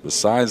 And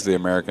besides the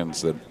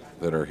Americans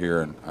that are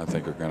here and I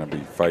think are going to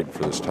be fighting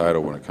for this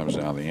title when it comes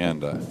down to the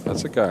end,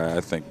 that's a guy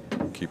I think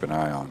keep an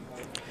eye on.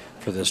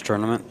 For this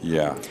tournament?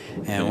 Yeah.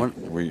 And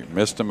we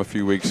missed him a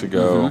few weeks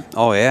ago.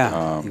 Oh,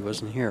 yeah. He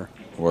wasn't here.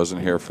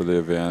 Wasn't here for the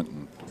event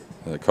and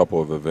a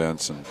couple of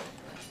events, and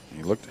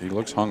he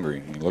looks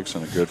hungry. He looks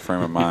in a good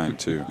frame of mind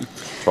too.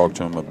 Talked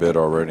to him a bit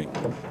already.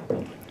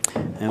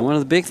 And one of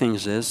the big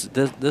things is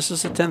this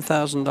is a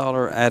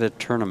 $10,000 added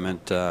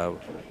tournament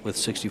with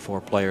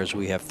 64 players.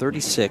 We have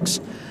 36,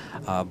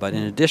 but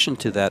in addition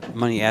to that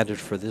money added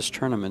for this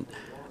tournament,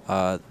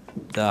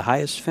 the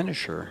highest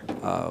finisher,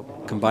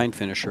 combined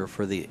finisher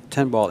for the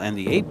 10-ball and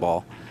the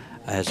 8-ball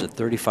has a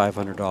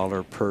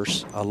 $3,500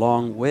 purse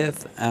along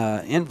with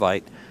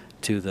invite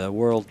to the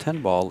World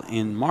 10-ball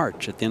in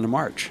March, at the end of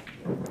March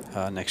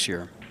next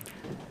year.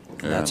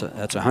 Yeah.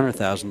 That's a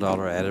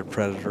 $100,000 added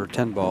Predator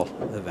 10-ball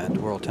event,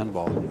 World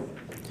 10-ball,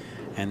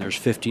 and there's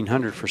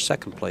 $1,500 for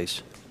second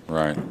place.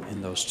 Right.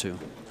 In those two.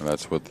 And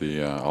that's with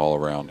the all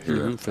around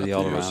here for at the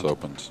all US around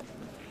Opens.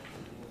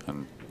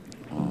 And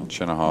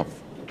Chinahov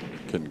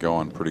getting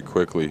going pretty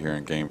quickly here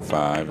in Game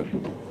 5.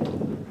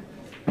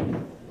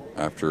 And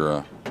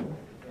after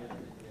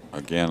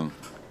again,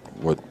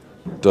 what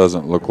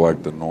doesn't look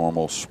like the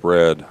normal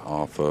spread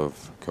off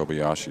of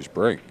Kobayashi's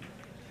break.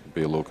 It'd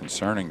be a little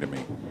concerning to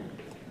me.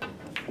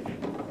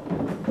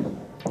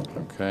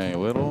 Okay, a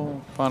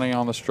little funny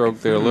on the stroke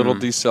there, a little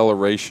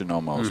deceleration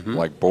almost,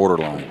 like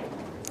borderline.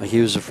 Like he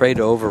was afraid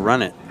to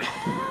overrun it.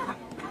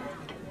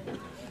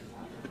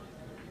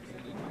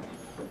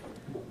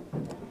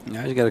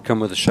 Now he's got to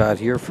come with a shot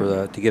here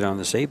for to get on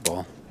this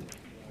 8-ball.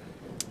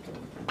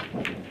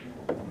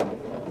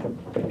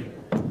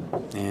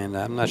 And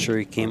I'm not sure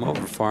he came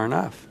over far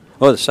enough.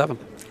 Oh, the 7.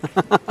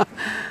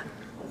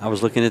 I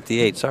was looking at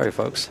the 8. Sorry,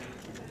 folks.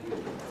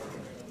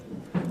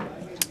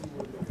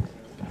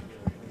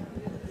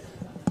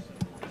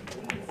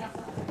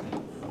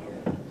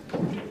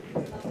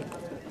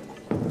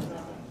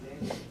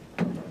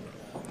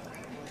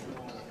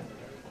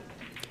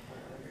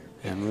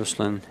 And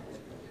Ruslan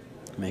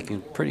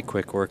making pretty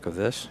quick work of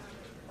this.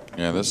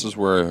 Yeah, this is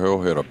where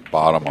he'll hit a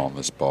bottom on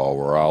this ball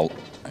where I'll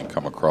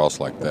come across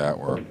like that,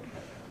 where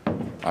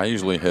I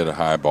usually hit a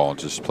high ball and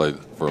just play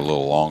for a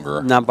little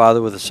longer. Not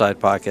bother with the side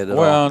pocket at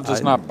all. Well,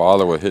 just not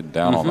bother with hitting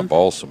down on the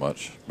ball so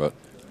much. But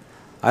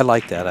I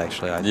like that,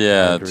 actually.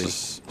 Yeah, it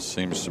just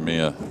seems to me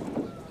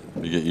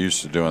you get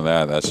used to doing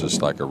that. That's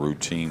just like a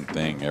routine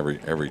thing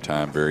every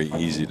time. Very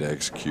easy to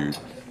execute.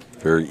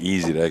 Very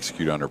easy to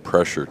execute under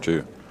pressure,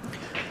 too.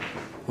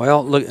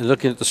 Well,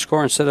 looking at the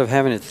score, instead of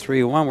having it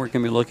 3-1, we're going to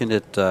be looking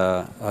at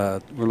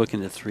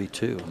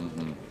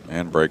 3-2.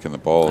 And breaking the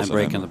balls. And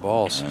breaking the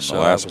balls. And so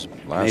the last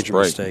major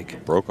break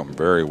mistake. Broke them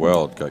very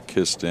well. It got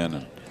kissed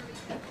in,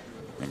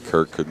 and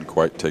Kirk couldn't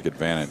quite take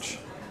advantage.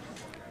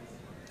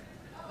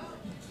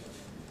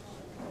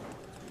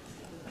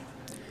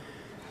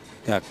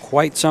 Got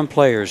quite some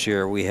players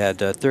here. We had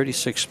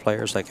 36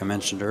 players, like I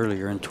mentioned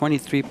earlier, and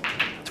 23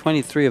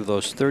 of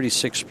those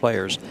 36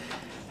 players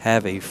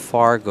have a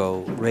Fargo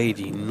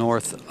rating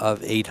north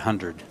of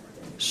 800.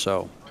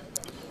 So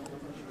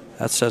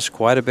that says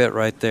quite a bit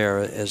right there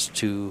as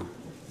to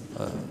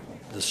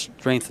the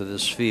strength of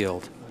this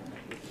field.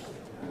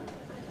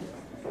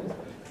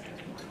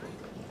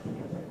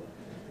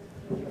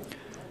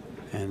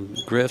 And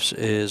Griff's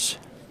is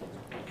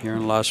here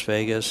in Las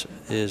Vegas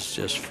is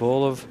just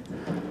full of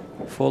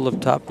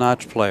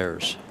top-notch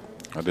players.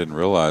 I didn't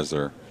realize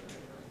they're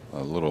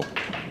a little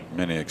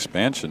mini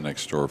expansion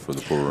next door for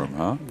the pool room,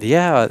 huh?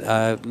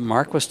 Yeah,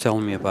 Mark was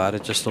telling me about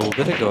it just a little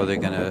bit ago. They're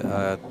going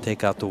to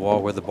take out the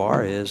wall where the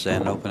bar is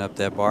and open up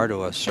that bar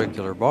to a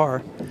circular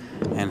bar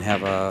and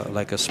have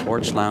like a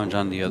sports lounge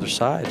on the other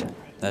side.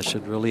 That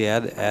should really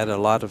add a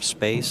lot of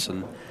space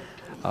and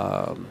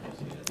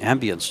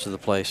ambience to the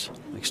place.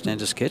 Extend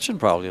his kitchen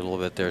probably a little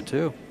bit there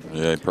too.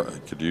 Yeah, he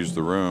could use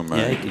the room.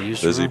 Yeah, he could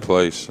use the room. Busy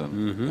place,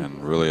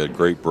 and really a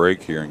great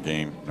break here in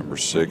game number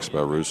 6 by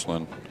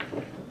Ruslan,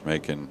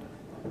 making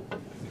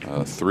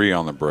 3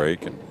 on the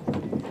break, and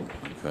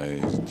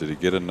Okay, did he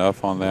get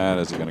enough on that?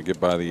 Is he going to get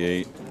by the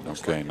 8?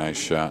 Okay, nice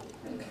shot.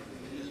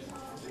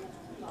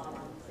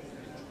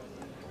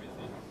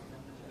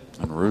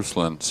 And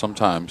Ruslan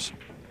sometimes,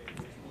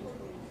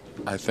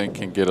 I think,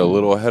 can get a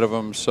little ahead of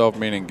himself,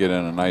 meaning get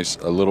in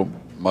a little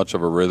much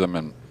of a rhythm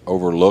and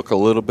overlook a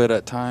little bit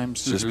at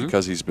times, just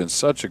because he's been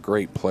such a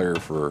great player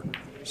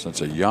since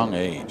a young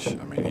age.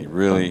 I mean, he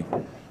really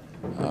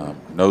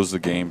knows the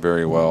game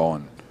very well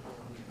and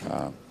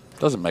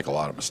doesn't make a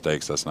lot of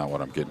mistakes. That's not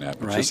what I'm getting at.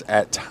 But just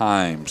at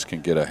times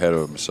can get ahead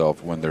of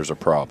himself when there's a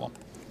problem.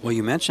 Well,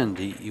 you mentioned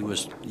you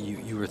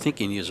were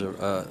thinking he was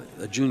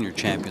a junior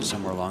champion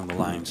somewhere along the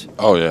lines.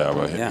 Oh yeah,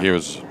 but he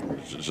was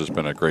just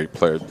been a great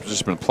player.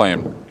 Just been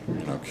playing,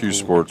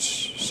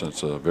 CueSports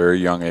since a very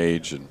young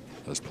age and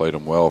has played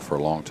him well for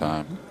a long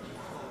time.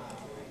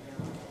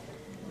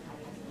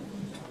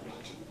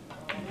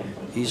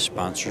 He's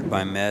sponsored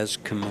by Mez,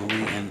 Kamui,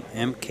 and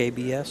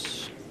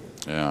MKBS.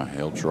 Yeah,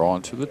 he'll draw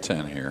into the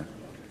 10 here.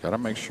 Got to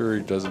make sure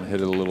he doesn't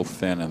hit it a little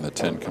thin and the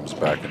 10 comes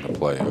back into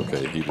play.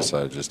 Okay, he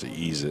decided just to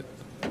ease it.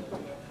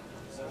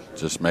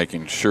 Just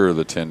making sure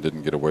the 10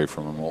 didn't get away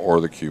from him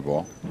or the cue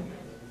ball.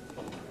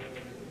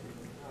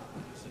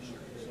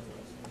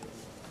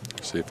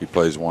 See if he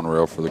plays one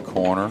rail for the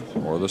corner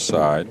or the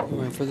side.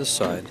 Went for the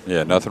side.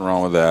 Yeah, nothing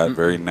wrong with that.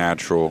 Very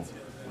natural.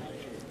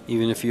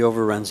 Even if he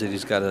overruns it,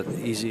 he's got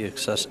an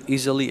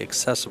easily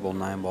accessible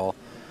 9-ball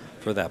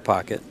for that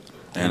pocket.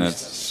 And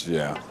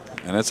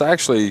it's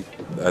actually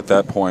at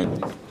that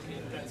point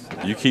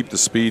you keep the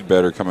speed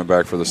better coming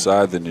back for the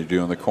side than you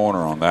do in the corner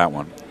on that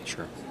one.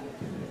 Sure.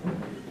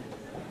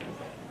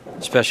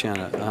 Especially on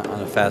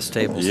a fast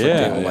table,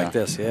 like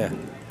this,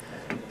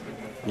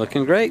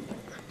 Looking great.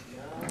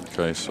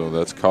 Okay, so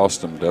that's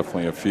cost him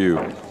definitely a few.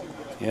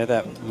 Yeah,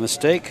 that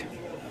mistake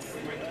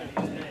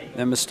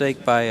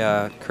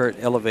by Kurt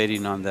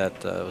elevating on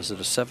that, was it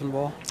a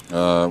 7-ball?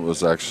 It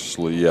was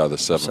actually, the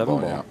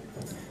 7-ball, yeah.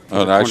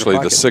 And actually,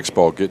 the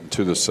 6-ball getting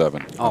to the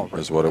 7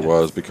 is what it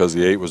was, because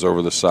the 8 was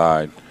over the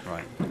side.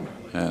 Right.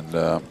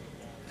 And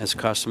has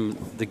cost him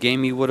the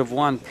game he would have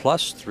won,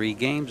 plus 3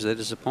 games that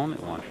his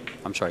opponent won.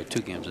 I'm sorry,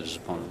 2 games that his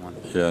opponent won.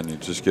 Yeah, and you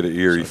just get an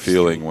eerie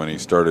feeling when he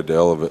started to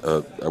elevate.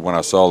 When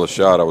I saw the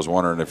shot, I was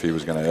wondering if he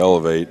was going to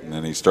elevate, and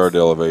then he started to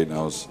elevate, and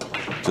I was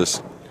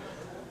just,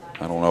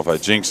 I don't know if I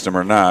jinxed him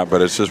or not,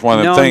 but it's just one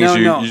of them things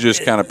you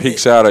just kind of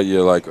peeks out at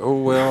you like,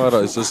 oh, well,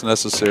 is this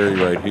necessary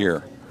right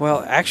here?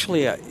 Well,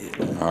 actually,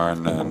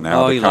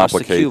 now he lost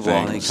the cue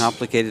ball. Things. He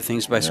complicated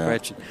things by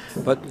scratching.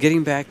 But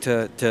getting back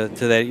to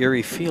that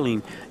eerie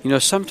feeling,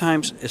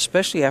 sometimes,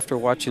 especially after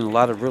watching a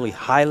lot of really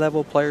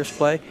high-level players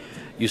play,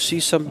 you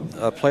see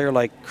a player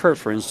like Kurt,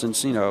 for instance,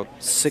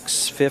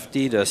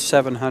 650 to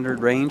 700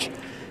 range,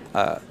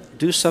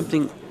 do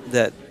something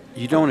that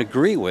you don't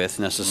agree with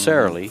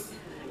necessarily,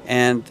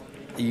 and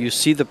you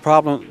see the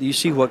problem, you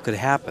see what could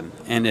happen,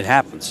 and it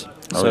happens.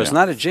 So it's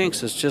not a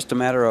jinx, it's just a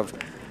matter of,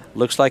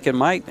 looks like it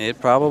might, it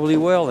probably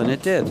will, and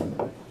it did.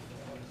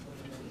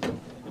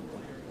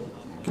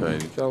 Okay,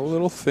 he got a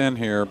little thin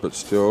here, but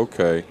still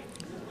okay.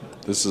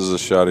 This is a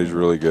shot he's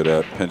really good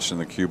at, pinching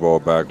the cue ball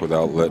back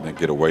without letting it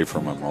get away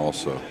from him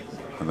also.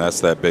 And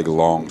that's that big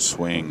long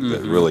swing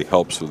that really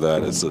helps with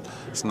that.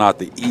 It's not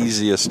the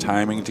easiest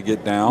timing to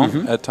get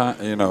down at time,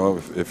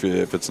 if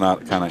it's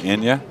not kind of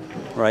in you.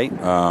 Right.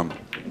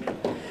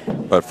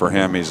 But for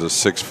him, he's a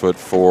 6'4",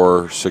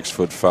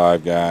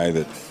 6'5" guy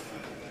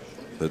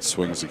that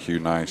swings the cue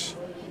nice.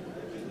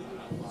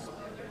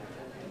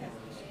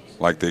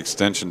 Like the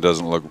extension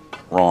doesn't look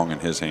wrong in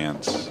his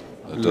hands.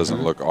 It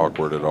doesn't look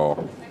awkward at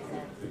all.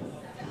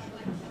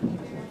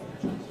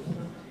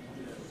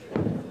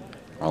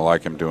 I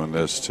like him doing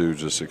this too,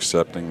 just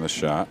accepting the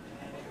shot.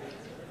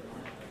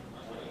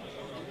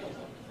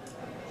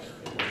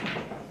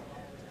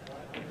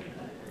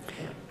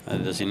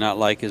 Does he not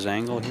like his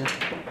angle here?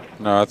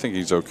 No, I think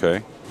he's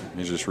okay.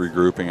 He's just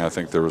regrouping. I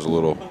think there was a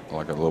little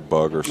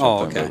bug or something.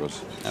 Oh, okay.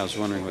 I was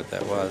wondering what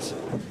that was.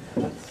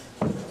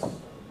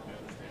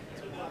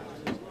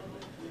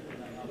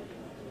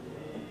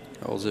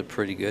 Holds it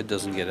pretty good.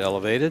 Doesn't get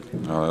elevated.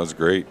 No, that's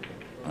great.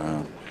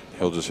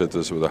 He'll just hit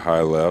this with a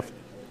high left.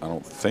 I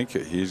don't think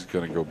he's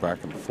going to go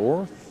back and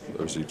forth,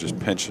 or is he just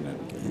pinching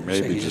it?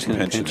 Maybe he's just going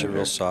to pinching pinch it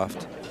real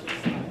soft.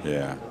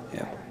 Yeah.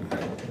 Yeah.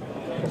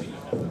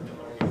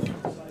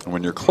 And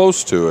when you're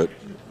close to it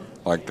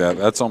like that,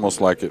 that's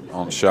almost like it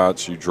on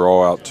shots. You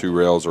draw out 2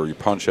 rails, or you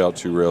punch out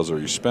 2 rails, or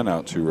you spin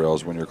out 2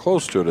 rails. When you're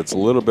close to it, it's a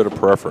little bit of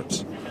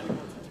preference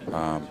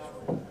on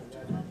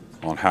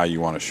how you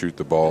want to shoot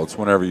the ball. It's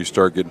whenever you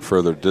start getting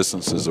further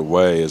distances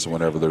away is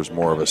whenever there's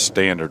more of a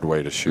standard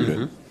way to shoot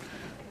it.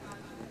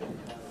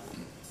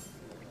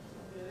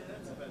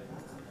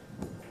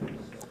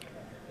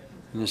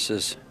 And this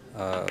is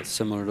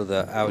similar to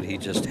the out he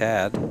just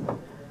had,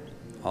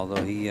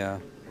 although he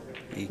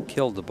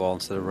killed the ball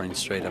instead of running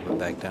straight up and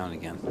back down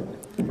again.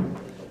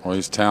 Well,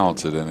 he's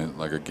talented in it.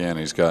 Like, again,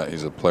 he's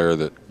a player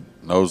that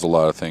knows a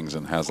lot of things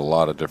and has a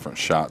lot of different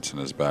shots in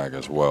his bag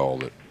as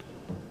well.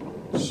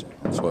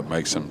 That's what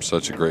makes him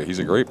such a great. He's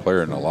a great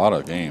player in a lot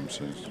of games.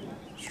 He's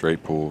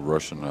straight pool,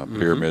 Russian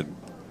pyramid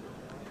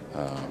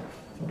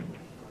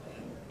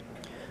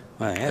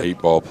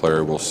 8-ball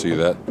player will see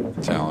that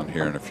talent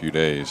here in a few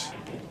days.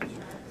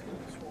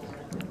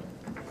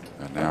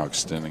 And now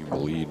extending the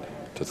lead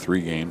to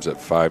 3 games at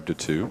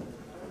 5-2.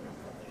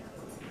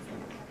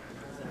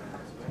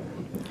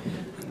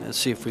 Let's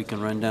see if we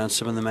can run down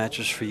some of the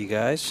matches for you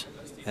guys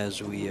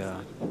as we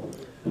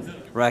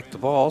rack the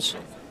balls.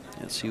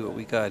 Let's see what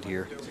we got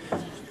here.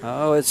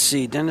 Let's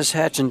see. Dennis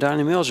Hatch and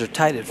Donnie Mills are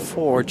tied at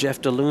 4. Jeff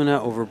DeLuna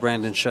over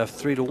Brandon Schuff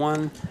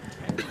 3-1.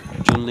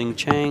 Junling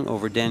Chang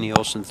over Danny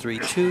Olson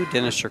 3-2.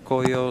 Dennis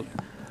Cercoyo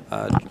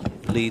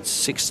leads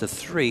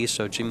 6-3,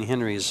 so Jimmy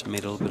Henry has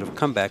made a little bit of a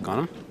comeback on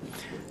him.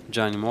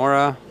 Johnny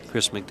Mora,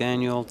 Chris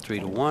McDaniel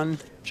 3-1.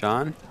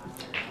 John.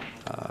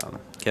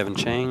 Kevin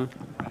Chang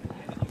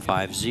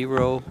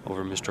 5-0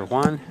 over Mr.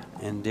 Juan.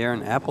 And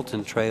Darren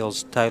Appleton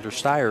trails Tyler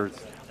Steyer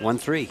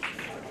 1-3.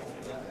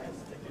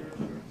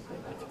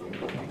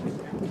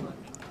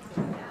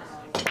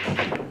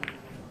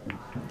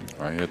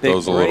 I hit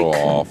those a little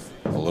off.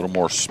 A little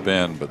more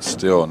spin, but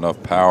still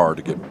enough power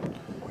to get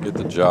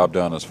the job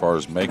done as far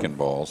as making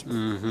balls.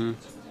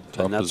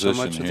 Tough not position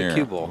so much with here. the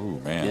cue ball.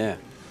 Ooh, man. Yeah.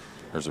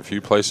 There's a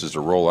few places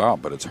to roll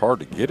out, but it's hard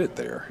to get it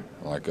there.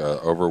 Like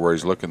over where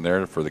he's looking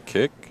there for the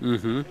kick.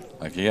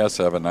 Like he has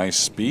to have a nice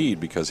speed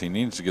because he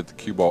needs to get the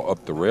cue ball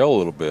up the rail a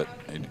little bit.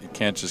 He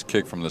can't just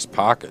kick from this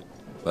pocket.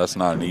 That's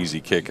not an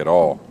easy kick at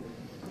all.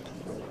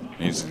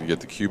 He needs to get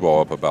the cue ball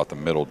up about the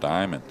middle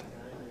diamond.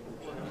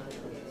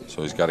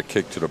 So he's got to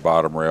kick to the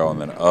bottom rail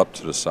and then up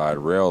to the side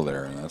rail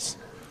there, and that's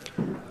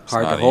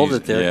hard to hold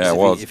it there. Yeah,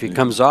 well, if he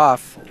comes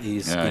off,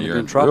 he's going to be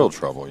in trouble. Real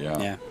trouble.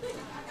 Yeah.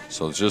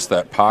 So it's just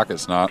that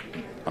pocket's not.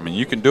 I mean,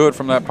 you can do it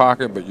from that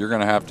pocket, but you're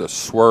going to have to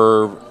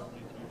swerve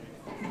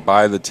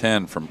by the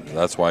 10 from.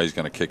 That's why he's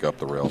going to kick up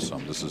the rail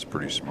some. This is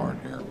pretty smart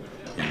here.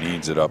 He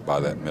needs it up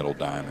by that middle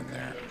diamond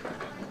there.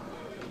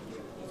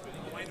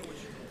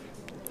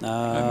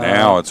 And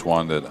now it's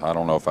one that I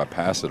don't know if I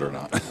pass it or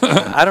not.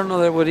 I don't know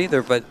that it would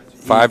either, but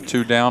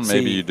 5-2 down,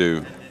 maybe you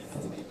do.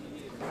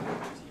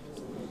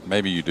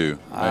 Maybe you do.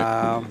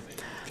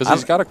 Because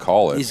he's got to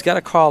call it. He's got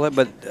to call it,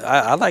 but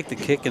I like the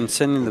kick and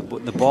sending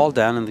the ball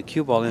down, and the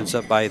cue ball ends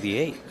up by the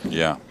 8.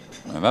 Yeah,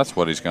 and that's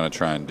what he's going to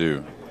try and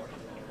do.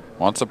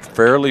 Wants a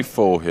fairly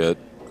full hit.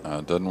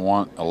 Doesn't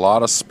want a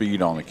lot of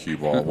speed on the cue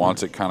ball.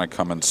 Wants it kind of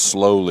coming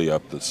slowly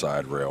up the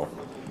side rail.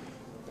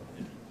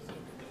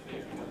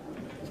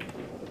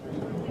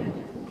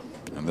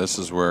 And this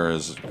is where,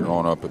 as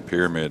growing up at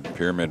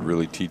Pyramid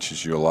really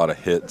teaches you a lot of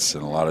hits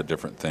and a lot of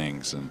different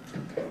things. And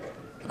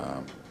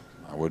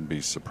I wouldn't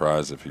be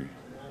surprised if he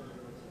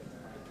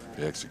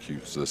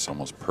executes this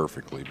almost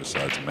perfectly,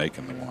 besides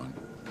making the one.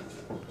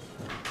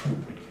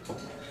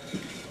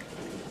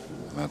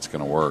 And that's going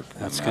to work.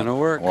 That's going to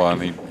work. Well,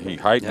 and he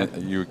heightened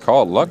it. You would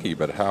call it lucky,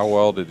 but how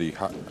well did he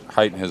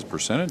heighten his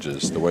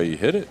percentages the way he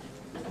hit it?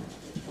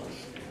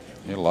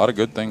 He had a lot of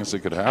good things that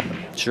could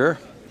happen. Sure.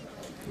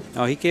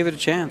 No, he gave it a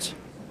chance.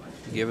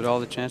 He gave it all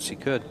the chance he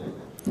could.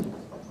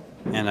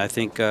 And I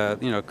think,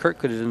 Kurt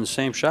could have done the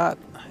same shot.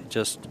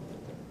 Just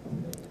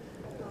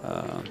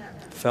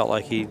felt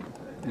like he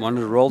wanted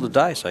to roll the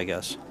dice, I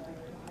guess.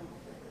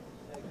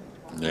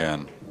 Yeah,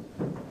 and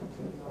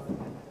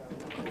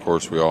of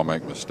course we all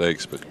make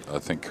mistakes, but I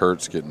think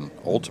Kurt's getting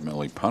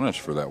ultimately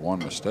punished for that one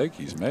mistake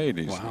he's made.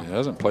 He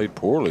hasn't played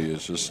poorly.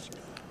 It's just,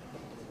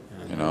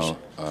 a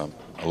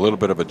little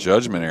bit of a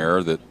judgment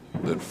error that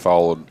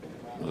followed,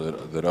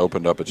 that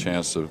opened up a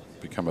chance to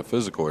become a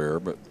physical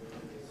error. But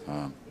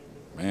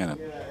man,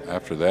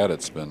 after that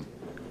it's been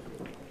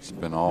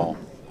all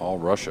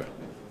Russia.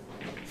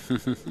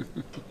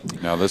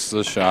 Now this is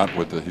a shot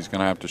with he's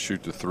going to have to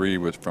shoot the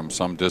 3 from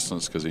some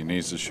distance because he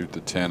needs to shoot the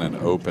 10 and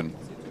open.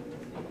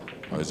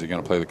 Oh, is he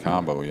going to play the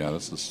combo? Yeah,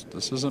 this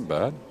isn't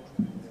bad.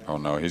 Oh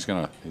no, he's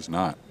not. He's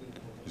going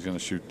to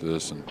shoot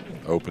this and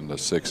open the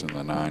 6 and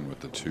the 9 with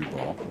the 2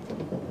 ball.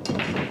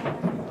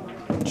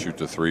 Shoot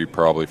the 3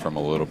 probably from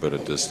a little bit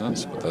of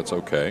distance, but that's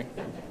okay.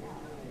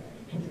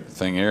 The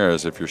thing here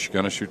is if you're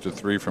going to shoot the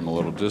 3 from a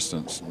little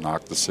distance,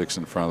 knock the 6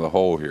 in front of the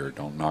hole here.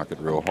 Don't knock it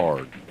real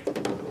hard.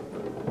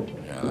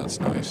 Yeah, that's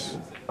nice.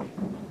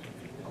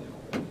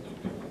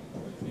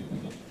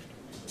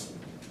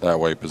 That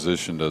way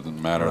position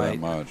doesn't matter that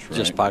much, right?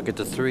 Just pocket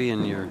the 3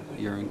 and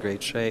you're in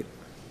great shape.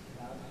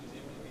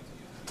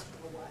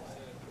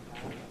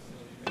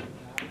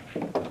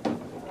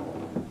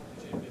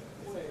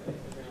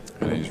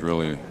 And he's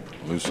really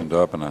loosened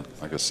up, and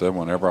like I said,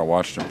 whenever I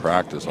watched him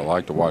practice, I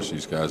like to watch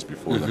these guys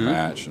before the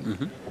match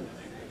and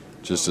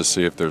just to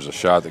see if there's a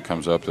shot that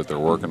comes up that they're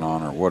working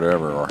on or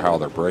whatever, or how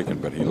they're breaking.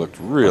 But he looked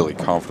really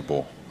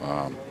comfortable,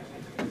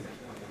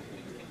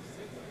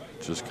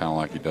 just kind of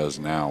like he does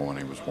now when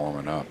he was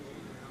warming up.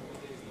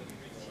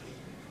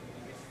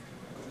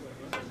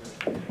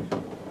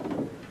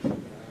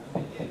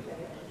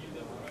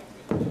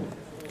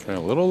 Okay, a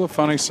little of the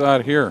funny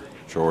side here,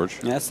 George.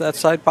 That's that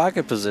side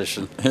pocket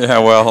position. Yeah,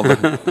 well,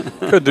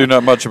 could do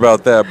not much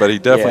about that, but he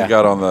definitely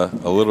got on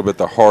a little bit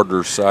the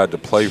harder side to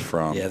play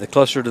from. Yeah, the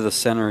closer to the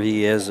center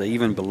he is,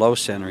 even below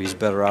center, he's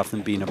better off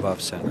than being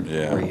above center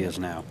where he is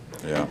now.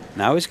 Yeah.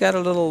 Now he's got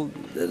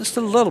just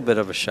a little bit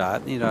of a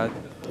shot. You know,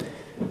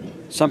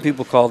 some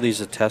people call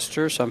these a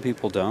tester, some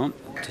people don't.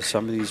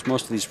 To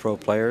most of these pro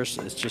players,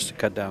 it's just to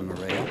cut down the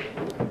rail.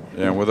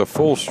 Yeah, and with a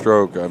full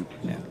stroke,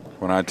 Yeah.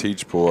 when I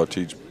teach pool, I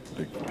teach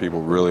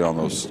people really on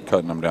those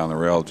cutting them down the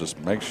rail. Just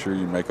make sure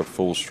you make a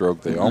full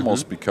stroke. They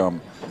almost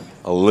become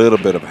a little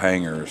bit of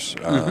hangers.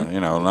 You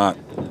know, not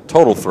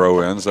total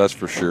throw-ins, that's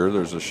for sure.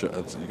 There's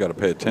you got to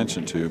pay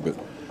attention to, but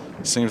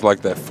it seems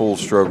like that full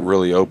stroke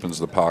really opens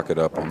the pocket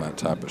up on that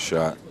type of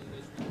shot.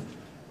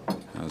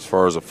 And as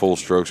far as a full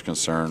stroke's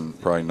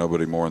concerned, probably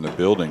nobody more in the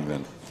building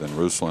than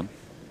Ruslan.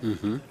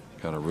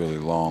 Got a really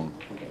long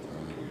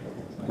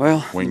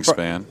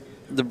wingspan.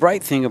 The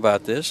bright thing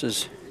about this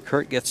is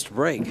Kurt gets to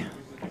break.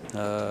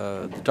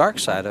 The dark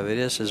side of it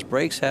is his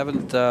breaks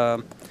haven't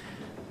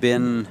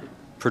been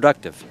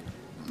productive.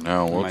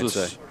 No,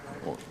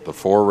 the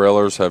four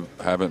railers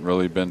haven't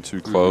really been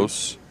too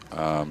close.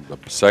 The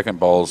second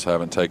balls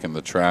haven't taken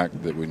the track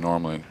that we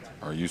normally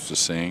are used to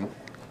seeing,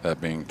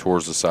 that being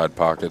towards the side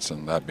pockets,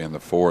 and that being the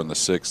 4 and the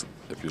 6.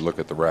 If you look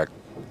at the rack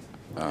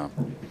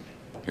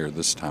here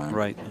this time,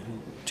 right,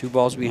 2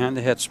 balls behind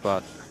the head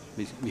spot,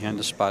 behind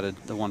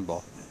the 1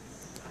 ball.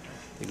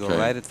 They go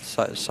right at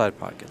the side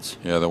pockets.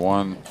 Yeah, the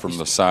one from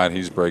the side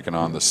he's breaking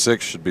on, the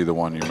 6 should be the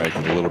one you make a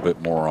little bit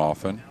more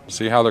often.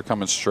 See how they're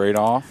coming straight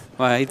off?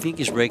 Well, I think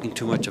he's breaking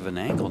too much of an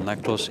angle.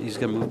 Not close. He's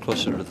going to move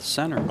closer to the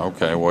center.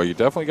 Okay, well, he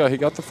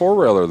got the 4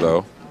 railer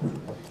though,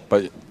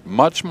 but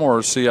much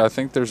more. See, I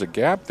think there's a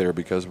gap there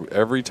because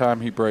every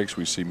time he breaks,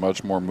 we see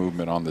much more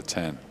movement on the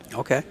 10.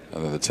 Okay.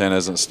 The 10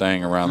 isn't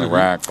staying around the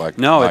rack like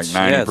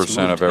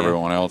 90% of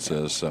everyone else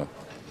is. So.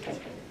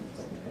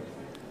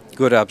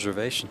 Good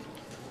observation.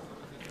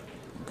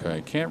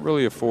 Okay, can't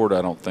really afford,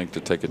 I don't think, to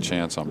take a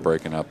chance on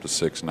breaking up to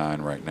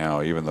 6-9 right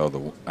now, even though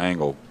the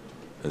angle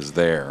is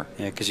there.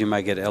 Yeah, because you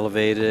might get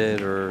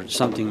elevated or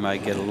something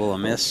might get a little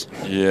amiss.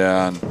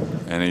 Yeah,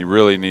 and he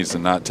really needs to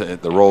not –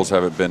 the rolls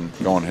haven't been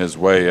going his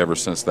way ever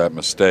since that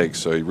mistake,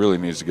 so he really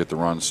needs to get the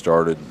run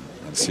started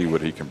and see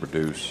what he can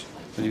produce.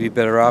 Would he be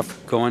better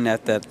off going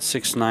at that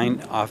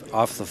 6-9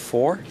 off the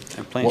 4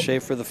 and playing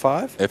shave for the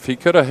 5? If he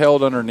could have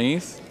held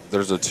underneath –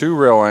 there's a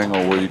 2-rail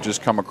angle where you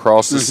just come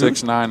across the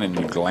 6-9 and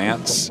you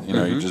glance. You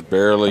know, you just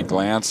barely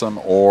glance them,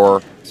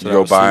 or you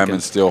go by him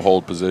and still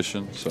hold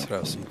position. So that's what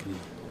I was thinking.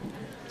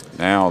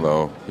 Now,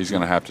 though, he's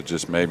going to have to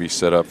just maybe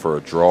set up for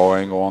a draw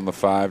angle on the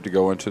 5 to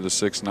go into the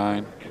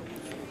 6-9.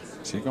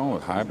 Is he going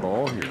with high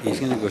ball here? He's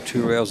going to go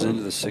 2 rails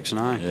into the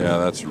 6-9. Yeah,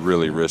 that's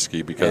really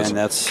risky because.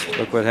 And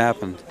look what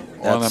happened.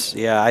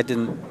 I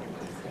didn't.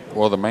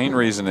 Well, the main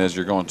reason is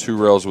you're going 2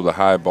 rails with a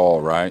high ball,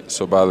 right?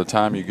 So by the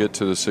time you get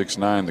to the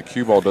 6-9, the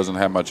cue ball doesn't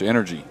have much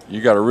energy. You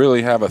got to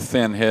really have a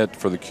thin hit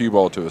for the cue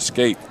ball to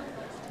escape.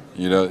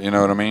 You know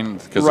what I mean?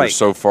 Because they're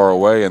so far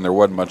away and there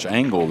wasn't much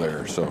angle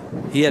there. So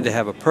he had to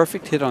have a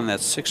perfect hit on that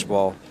 6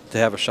 ball to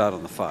have a shot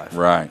on the 5.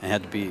 Right. It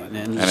had to be, and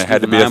it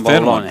had to be a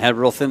thin one. It had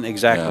real thin,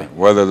 exactly. Yeah.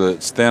 Whether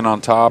it's thin on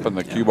top and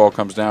the cue ball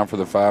comes down for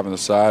the 5 on the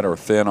side, or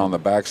thin on the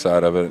back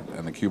side of it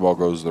and the cue ball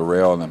goes to the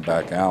rail and then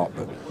back out.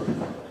 But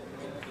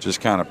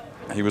just kind of.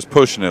 He was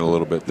pushing it a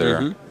little bit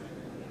there.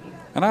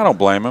 And I don't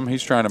blame him.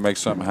 He's trying to make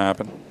something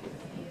happen.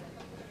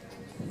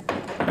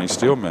 And he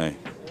still may.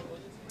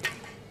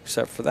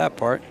 Except for that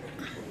part.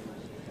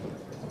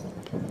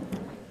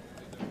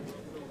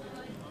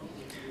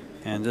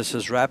 And this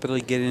is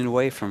rapidly getting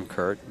away from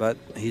Kurt, but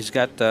he's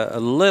got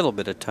a little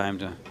bit of time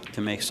to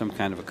make some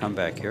kind of a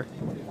comeback here.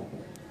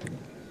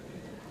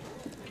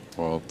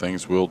 Well,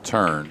 things will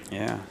turn.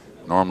 Yeah.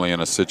 Normally in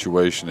a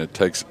situation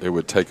it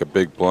would take a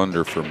big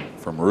blunder from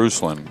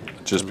Ruslan,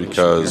 just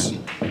because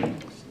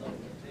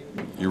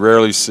you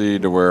rarely see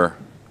to where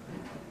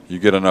you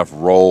get enough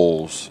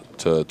rolls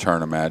to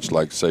turn a match.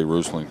 Like say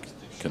Ruslan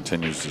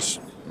continues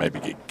to maybe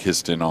get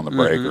kissed in on the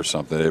break or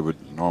something. It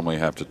would normally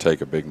have to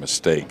take a big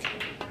mistake,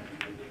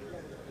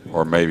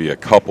 or maybe a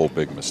couple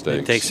big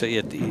mistakes.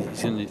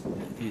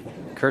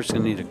 Kurt's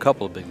going to need a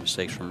couple of big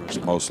mistakes from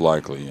Ruslan. Most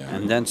likely, yeah.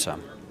 And then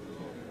some.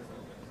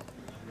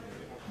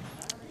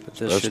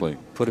 This Especially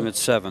should put him at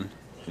 7.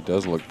 He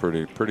does look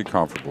pretty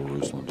comfortable,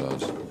 Ruslan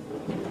does.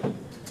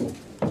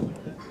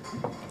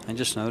 I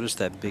just noticed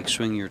that big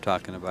swing you're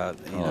talking about.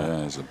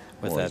 Yeah, he's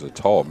a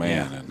tall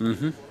man.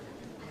 Yeah.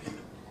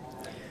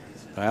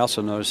 And I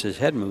also noticed his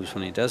head moves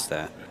when he does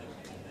that.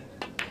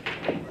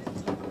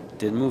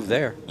 Didn't move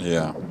there.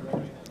 Yeah.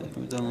 It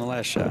moved on the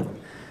last shot.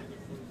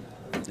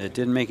 It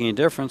didn't make any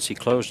difference. He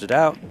closed it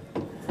out,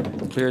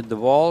 cleared the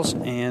balls,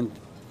 and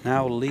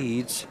now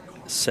leads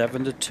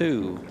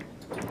 7-2.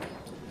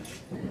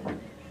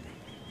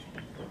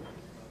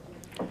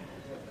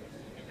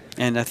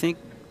 And I think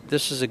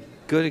this is a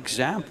good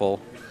example,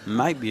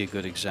 might be a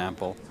good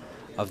example,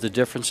 of the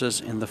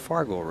differences in the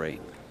Fargo rate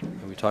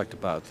that we talked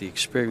about. The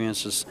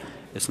experiences,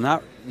 it's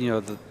not,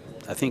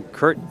 I think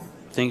Kurt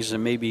thinks that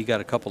maybe he got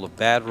a couple of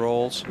bad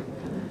rolls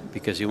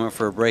because he went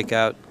for a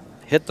breakout,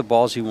 hit the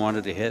balls he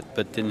wanted to hit,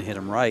 but didn't hit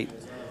them right,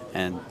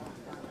 and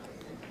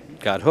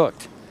got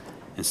hooked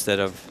instead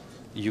of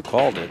you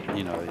called it.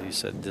 You know, you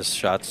said this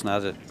shot's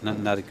not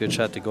a good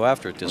shot to go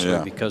after it this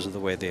way because of the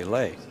way they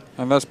lay.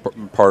 And that's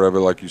part of it,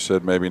 like you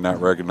said, maybe not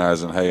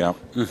recognizing, hey, I'm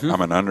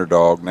an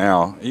underdog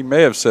now. He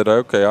may have said,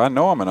 okay, I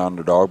know I'm an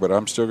underdog, but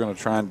I'm still going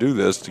to try and do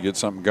this to get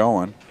something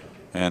going,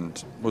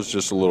 and was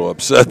just a little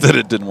upset that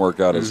it didn't work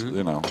out as,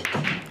 you know.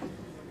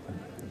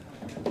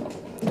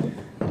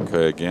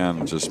 Okay,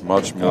 again, just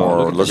much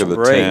more. Look at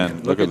the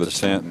 10. Look at the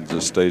 10 and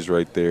just stays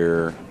right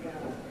there.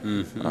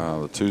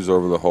 The 2's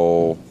over the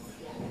hole.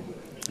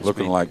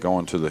 Looking like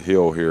going to the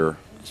hill here.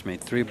 He's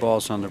made 3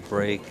 balls on the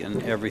break,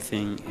 and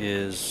everything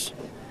is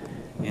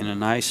in a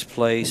nice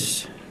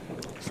place.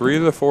 3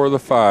 of the 4 of the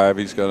 5.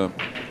 He's got a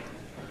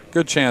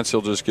good chance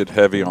he'll just get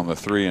heavy on the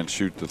 3 and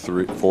shoot the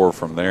 4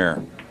 from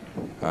there.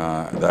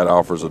 That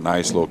offers a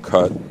nice little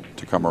cut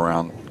to come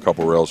around a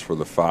couple rails for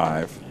the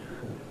 5.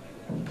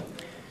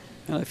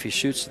 Well, if he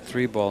shoots the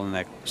 3 ball in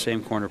that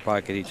same corner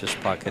pocket he just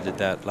pocketed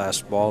that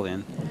last ball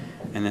in,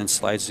 and then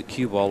slides the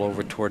cue ball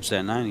over towards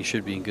that 9, he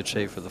should be in good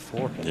shape for the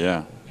 4.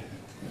 Yeah.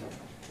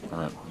 All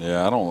right.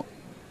 Yeah, I don't.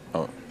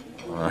 Oh.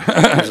 All right.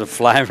 There's a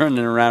fly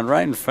running around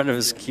right in front of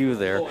his cue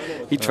there.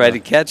 He tried to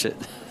catch it.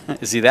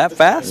 Is he that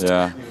fast?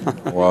 Yeah.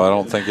 Well, I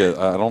don't think it.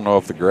 I don't know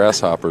if the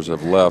grasshoppers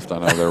have left. I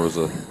know there was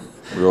a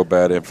real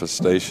bad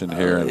infestation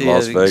here in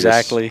Las Vegas.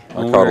 Exactly.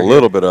 I caught a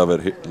little bit of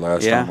it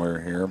last time we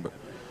were here, but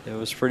it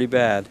was pretty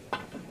bad.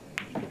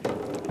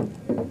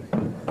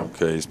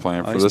 Okay, he's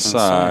playing for the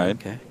side.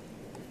 Okay.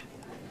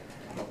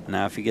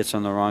 Now, if he gets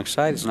on the wrong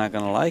side, he's not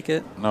going to like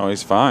it. No,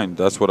 he's fine.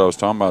 That's what I was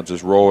talking about.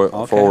 Just roll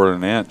it forward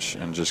an inch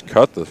and just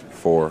cut the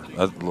 4.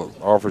 That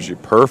offers you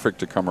perfect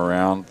to come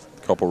around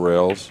a couple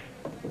rails.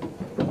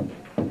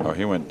 Oh,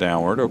 he went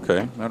downward.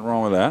 Okay, nothing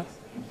wrong with that.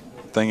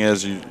 Thing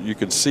is, you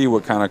can see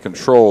what kind of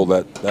control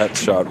that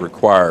shot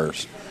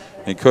requires.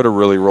 He could have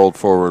really rolled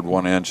forward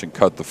 1 inch and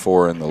cut the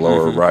 4 in the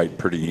lower right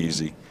pretty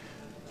easy.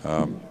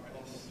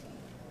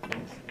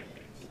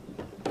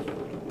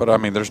 But, I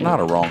mean, there's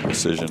not a wrong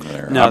decision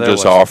there. No, I'm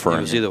just offering.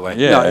 It was either way.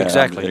 Yeah, no,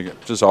 exactly. I'm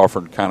just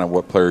offering kind of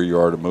what player you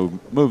are to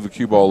move the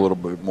cue ball a little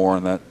bit more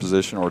in that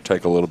position or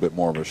take a little bit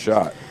more of a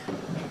shot.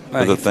 Right.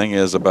 But the thing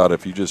is about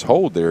if you just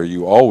hold there,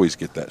 you always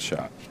get that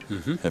shot.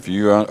 If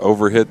you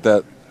overhit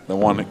the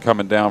one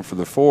coming down for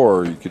the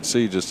 4, you could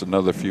see just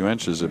another few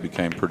inches, it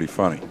became pretty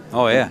funny.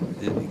 Oh, yeah,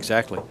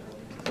 exactly.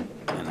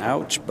 And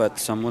ouch, but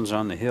someone's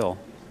on the hill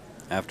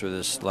after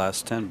this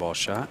last 10-ball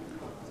shot.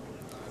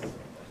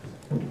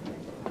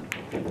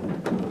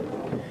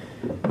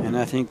 And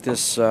I think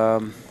this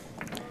all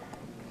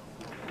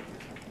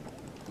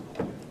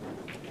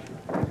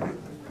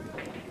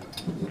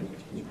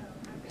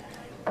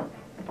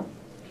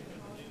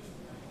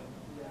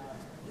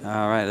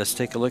right, let's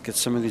take a look at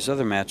some of these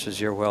other matches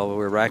here while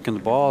we're racking the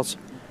balls.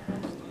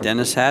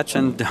 Dennis Hatch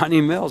and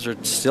Donnie Mills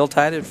are still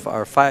tied at,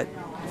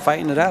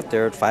 fighting it out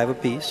there at 5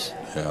 apiece.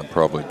 Yeah,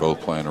 probably both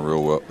playing a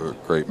real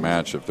great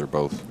match if they're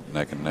both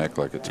neck and neck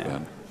like it's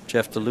been.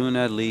 Jeff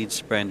DeLuna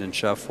leads Brandon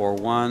Shaw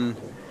 4-1.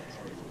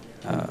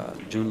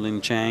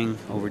 Junlin Chang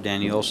over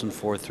Danny Olson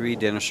 4-3.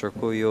 Dennis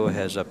Sorcullo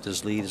has upped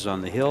his lead, is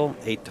on the hill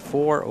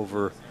 8-4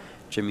 over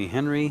Jimmy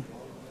Henry.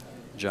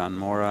 John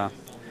Mora,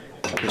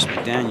 Chris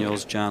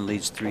McDaniels. John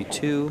leads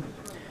 3-2.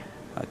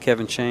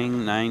 Kevin Chang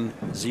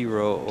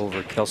 9-0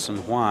 over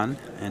Kelson Juan,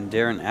 and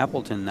Darren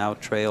Appleton now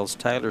trails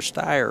Tyler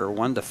Steyer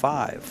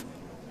 1-5.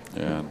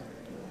 Yeah.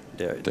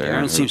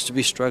 Darren seems to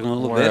be struggling a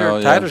little bit.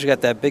 Tyler's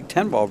got that big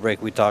 10-ball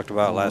break we talked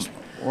about last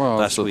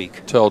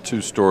week. Tell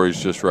 2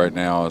 stories just right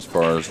now as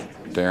far as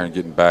Darren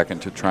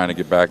trying to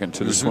get back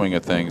into the swing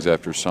of things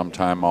after some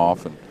time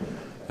off,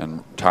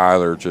 and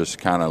Tyler just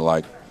kind of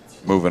like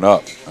moving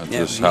up. That's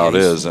just how it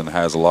is, and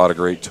has a lot of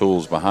great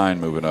tools behind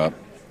moving up.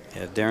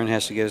 Yeah, Darren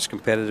has to get his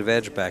competitive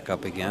edge back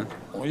up again.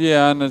 Well,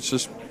 yeah, and it's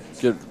just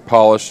get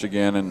polished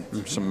again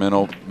and some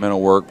mental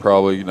work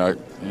probably. You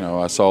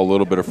know, I saw a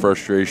little bit of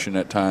frustration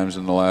at times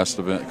in the last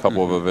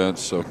couple of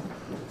events. So,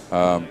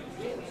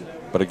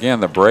 but again,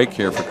 the break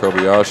here for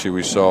Kobayashi,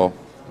 we saw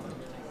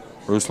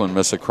Ruslan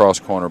miss a cross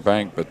corner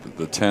bank, but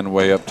the 10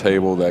 way up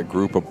table, that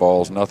group of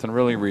balls, nothing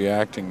really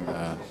reacting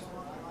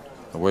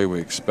the way we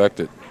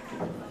expected.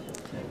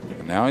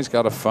 And now he's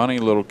got a funny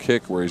little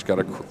kick where he's got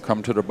to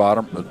come to the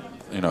bottom.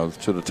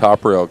 To the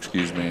top rail,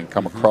 excuse me, and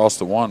come across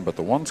the 1, but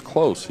the 1's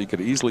close. He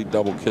could easily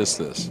double kiss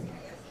this.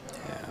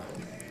 Yeah.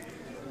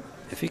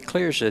 If he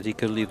clears it, he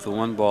could leave the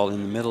 1 ball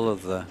in the middle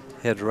of the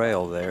head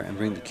rail there and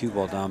bring the cue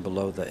ball down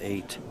below the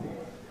 8.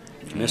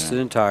 Missed it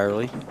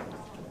entirely,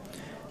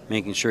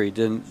 making sure he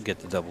didn't get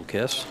the double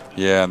kiss.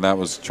 Yeah, and that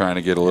was trying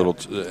to get a little,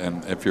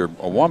 and if you're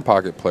a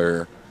 1-pocket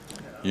player,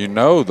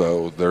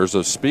 though, there's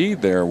a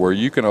speed there where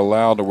you can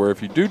allow to where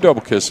if you do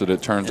double kiss it,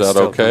 it turns out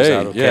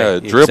okay. Yeah,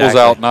 it dribbles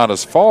out not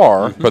as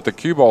far, but the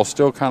cue ball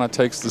still kind of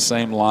takes the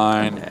same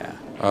line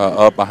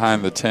up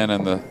behind the 10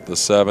 and the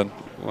 7.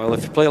 Well,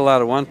 if you play a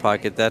lot of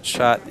 1-pocket, that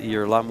shot,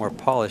 you're a lot more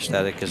polished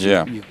at it because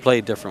you play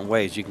different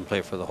ways. You can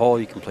play for the hole,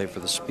 you can play for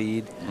the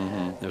speed.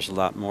 There's a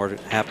lot more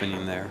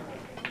happening there.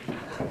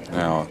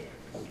 Now,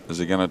 Is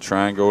he going to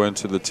try and go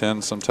into the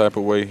 10 some type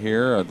of way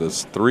here?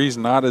 This 3's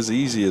not as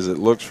easy as it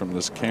looks from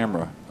this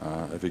camera.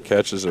 If he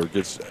catches or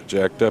gets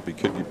jacked up, he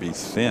could be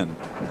thin.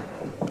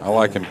 I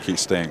like him to keep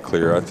staying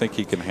clear. I think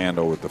he can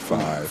handle with the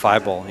 5.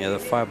 5 ball. Yeah, the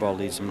 5 ball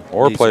leads him.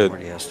 Or play where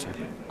he has to.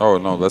 Oh,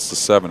 no, that's the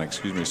 7,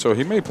 excuse me. So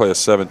he may play a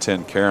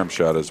 7-10 carom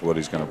shot is what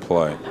he's going to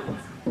play.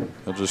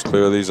 He'll just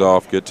clear these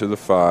off, get to the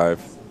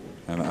 5,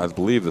 and I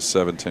believe the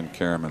 7-10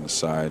 carom in the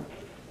side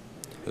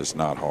is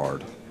not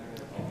hard.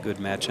 Good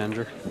match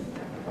ender.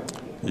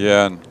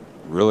 Yeah, and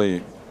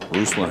really,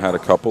 Ruslan had a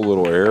couple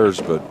little errors,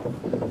 but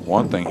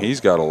one thing he's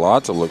got a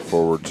lot to look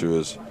forward to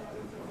is,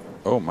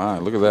 oh my,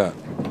 look at that.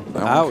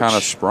 That one kind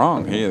of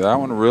sprung. That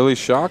one really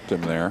shocked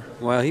him there.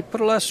 Well, he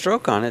put a lot of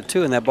stroke on it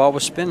too, and that ball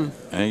was spinning.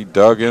 And he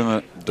dug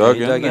in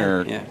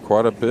there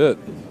quite a bit.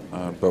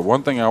 But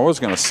one thing I was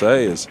going to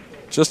say is,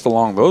 just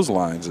along those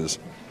lines, is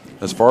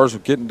as far as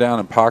getting down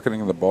and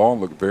pocketing the ball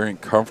and look very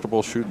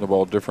comfortable shooting the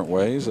ball different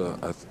ways,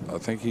 I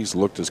think he's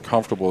looked as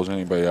comfortable as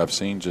anybody I've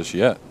seen just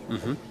yet.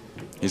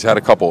 He's had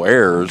a couple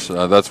errors.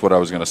 That's what I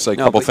was going to say. A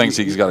couple things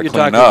he's got to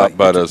clean up.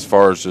 But as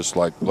far as just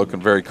like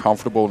looking very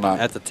comfortable, not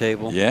at the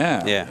table.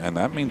 Yeah. And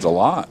that means a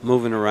lot.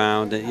 Moving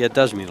around. Yeah, it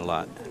does mean a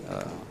lot.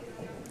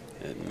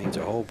 It means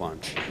a whole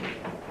bunch.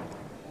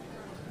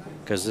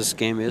 Because this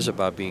game is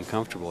about being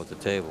comfortable at the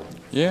table.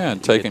 Yeah,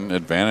 and taking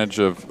advantage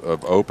of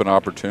open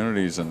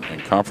opportunities, and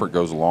comfort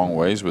goes a long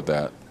ways with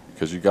that.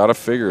 Because you got to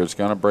figure it's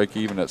going to break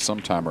even at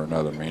some time or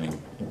another, meaning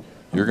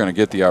you're going to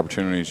get the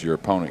opportunities your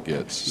opponent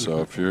gets. So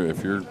if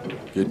you're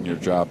getting your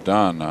job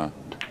done,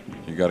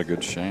 you got a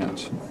good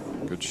chance.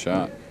 Good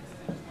shot.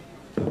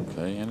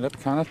 Okay, ended up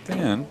kind of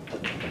thin.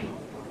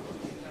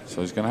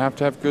 So he's going to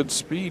have good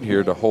speed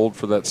here to hold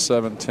for that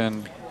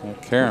 7-10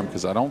 carom,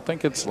 because I don't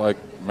think it's like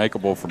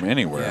makeable from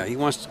anywhere. Yeah, he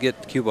wants to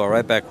get the cue ball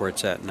right back where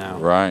it's at now.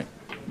 Right.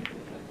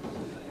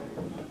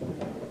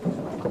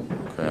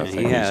 Okay, I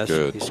think he's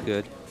good. He's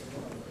good.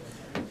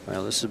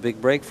 Well, this is a big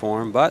break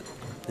for him, but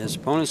his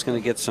opponent's going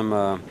to get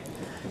some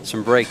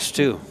breaks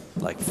too,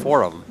 like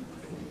 4 of them.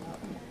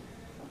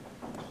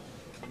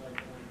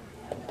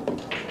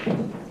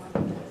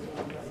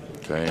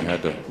 Okay, he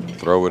had to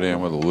throw it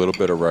in with a little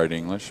bit of right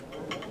English.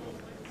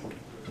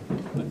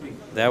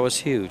 That was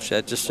huge.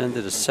 That just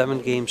ended a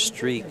 7-game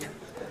streak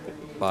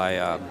by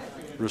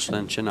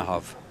Ruslan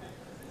Chinahov.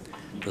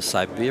 The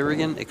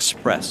Siberian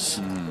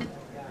Express.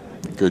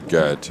 Good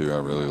guy, too. I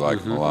really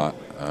like him a lot.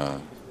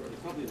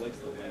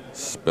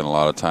 Spent a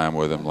lot of time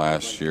with him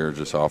last year,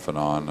 just off and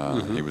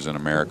on. He was in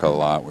America a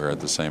lot. We were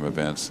at the same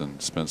events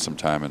and spent some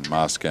time in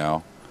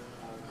Moscow.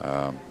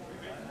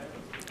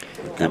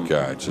 Good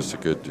guy, just a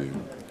good dude.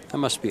 That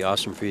must be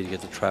awesome for you to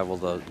get to travel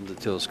to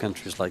those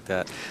countries like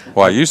that.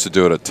 Well, I used to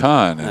do it a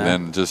ton, and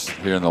then just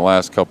here in the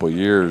last couple of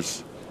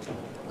years.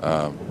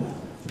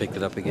 Picked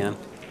it up again?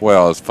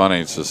 Well, it's funny.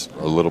 It's just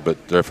a little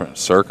bit different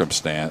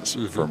circumstance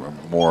from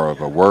more of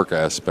a work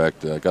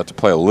aspect. I got to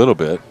play a little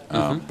bit,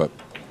 but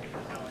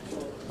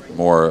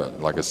more,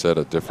 like I said,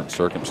 a different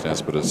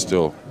circumstance, but it's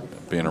still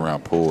being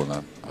around pool, and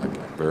I'm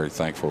very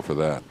thankful for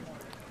that.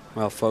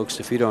 Well, folks,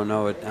 if you don't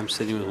know it, I'm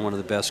sitting with one of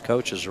the best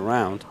coaches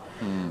around.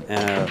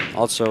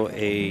 Also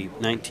a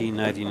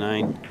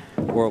 1999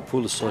 World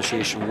Pool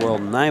Association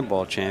World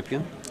 9-ball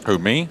champion. Who,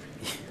 me?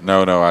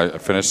 No, I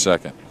finished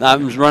second.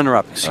 I'm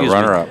runner-up, excuse me.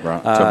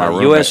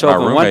 Runner-up. U.S.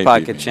 Open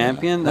one-pocket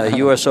champion,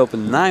 U.S.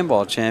 Open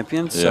 9-ball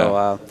champion.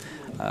 So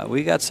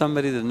we got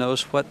somebody that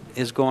knows what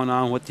is going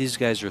on, what these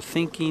guys are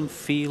thinking,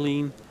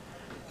 feeling,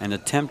 and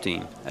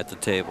attempting at the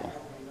table.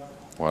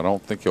 Well, I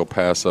don't think he'll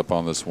pass up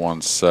on this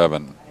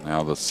 1-7.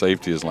 Now, the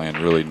safety is laying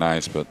really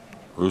nice, but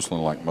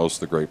Ruslan, like most of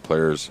the great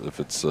players, if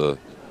it's a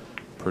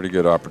pretty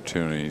good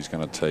opportunity, he's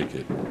going to take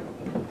it.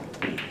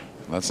 And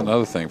that's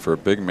another thing for a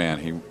big man.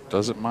 He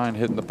doesn't mind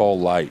hitting the ball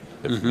light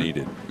if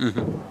needed.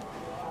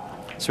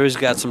 So he's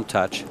got some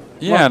touch.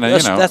 Yeah,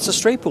 well, that's a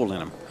straight pool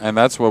in him. And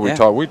that's what we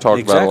talked. We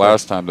talked about it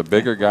last time. The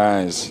bigger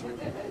guys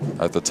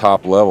at the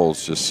top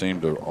levels just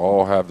seem to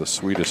all have the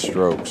sweetest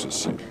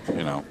strokes.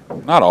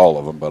 Not all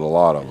of them, but a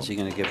lot of them. Is he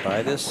going to get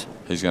by this?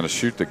 He's going to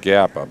shoot the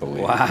gap, I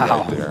believe.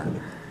 Wow. Right there.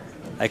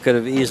 I could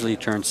have easily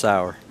turned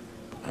sour.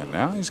 And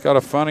now he's got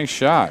a funny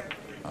shot.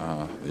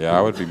 Yeah,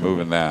 I would be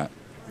moving that.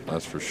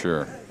 That's for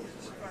sure.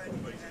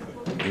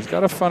 He's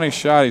got a funny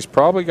shot. He's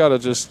probably got to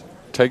just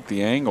take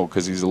the angle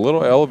because he's a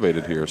little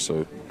elevated here.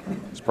 So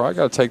he's probably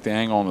got to take the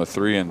angle on the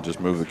 3 and just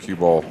move the cue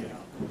ball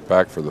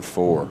back for the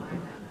 4.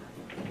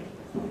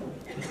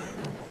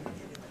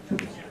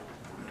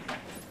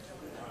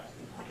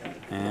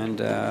 And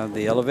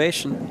the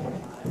elevation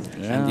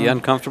and the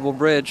uncomfortable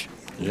bridge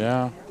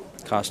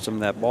cost him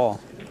that ball.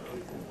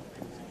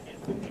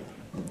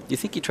 Do you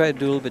think he tried to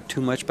do a little bit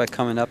too much by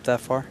coming up that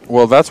far?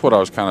 Well, that's what I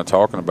was kind of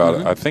talking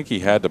about. I think he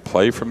had to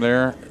play from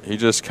there. He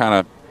just kind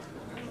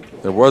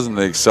of, there wasn't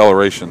the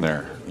acceleration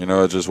there.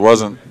 It just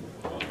wasn't,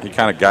 he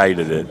kind of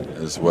guided it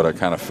is what I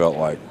kind of felt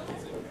like.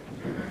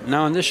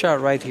 Now, in this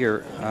shot right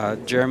here,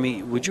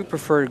 Jeremy, would you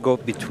prefer to go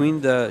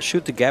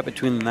shoot the gap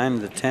between the 9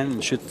 and the 10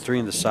 and shoot the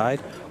 3 in the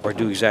side, or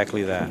do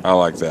exactly that? I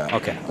like that.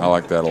 Okay. I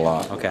like that a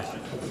lot. Okay.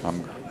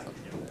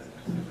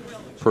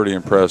 pretty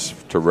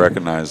impressed to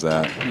recognize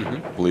that.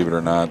 Believe it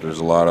or not, there's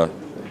a lot of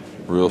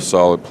real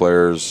solid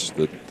players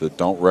that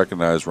don't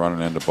recognize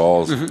running into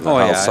balls,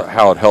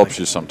 how it helps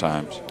you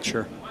sometimes.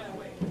 Sure.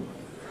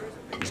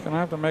 He's going to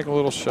have to make a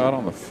little shot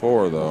on the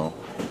 4, though.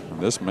 And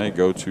this may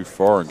go too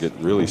far and get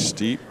really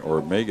steep, or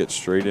it may get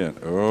straight in.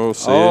 Oh,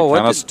 see, it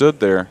kind of stood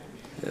there.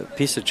 A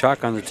piece of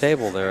chalk on the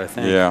table there, I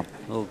think. Yeah.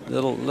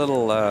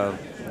 Little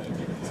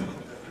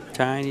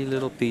tiny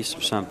little piece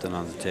of something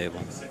on the table.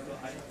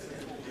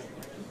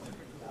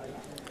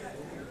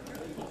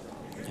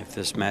 If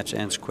this match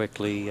ends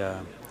quickly,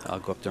 I'll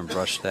go up there and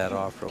brush that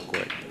off real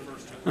quick.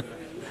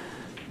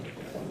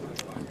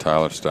 And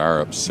Tyler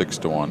Steyer up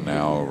 6-1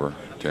 now over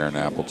Darren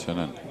Appleton,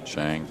 and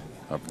Chang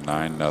up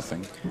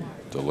 9-0.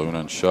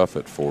 DeLuna and Schuff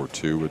at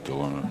 4-2 with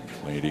DeLuna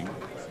leading.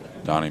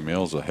 Donnie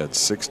Mills ahead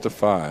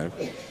 6-5.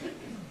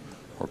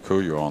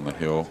 Orcuyo on the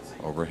hill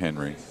over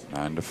Henry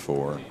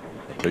 9-4.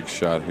 A big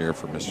shot here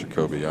for Mr.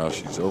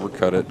 Kobayashi. He's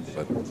overcut it,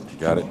 but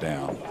got it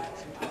down.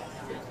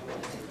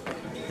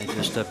 They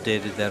just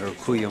updated that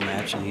Orcuyo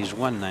match, and he's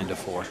won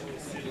 9-4.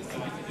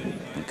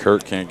 And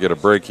Kurt can't get a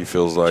break. He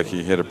feels like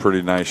he hit a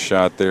pretty nice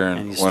shot there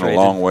and went a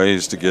long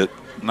ways to get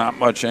not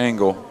much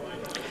angle.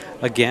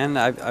 Again,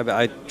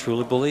 I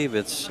truly believe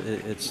it's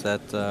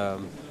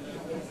that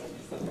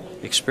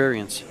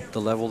experience,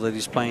 the level that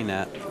he's playing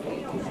at.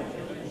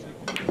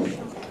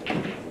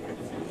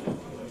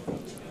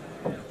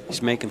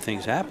 He's making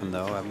things happen,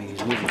 though. I mean,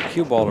 he's moving the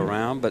cue ball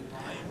around, but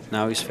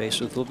now he's faced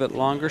with a little bit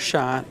longer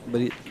shot.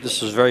 But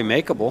this is very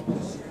makeable.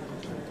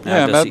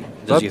 Now,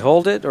 does he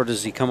hold it, or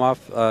does he come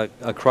off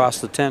across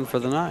the 10 for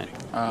the 9?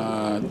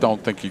 I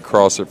don't think you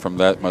cross it from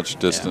that much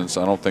distance.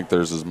 I don't think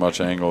there's as much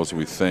angle as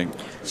we think.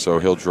 So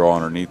he'll draw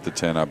underneath the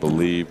 10, I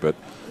believe. But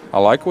I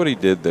like what he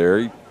did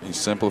there. He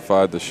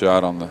simplified the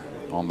shot on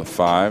the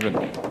 5,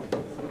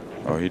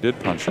 and he did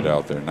punch it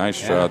out there. Nice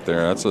shot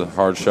there. That's a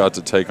hard shot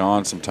to take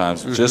on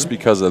sometimes, just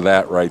because of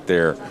that right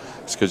there.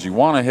 It's because you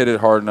want to hit it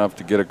hard enough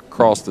to get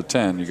across the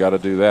 10. You got to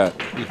do that.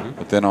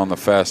 But then on the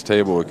fast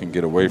table, it can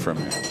get away from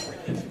you.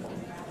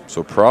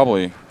 So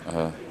probably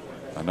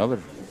another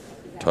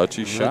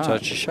touchy shot.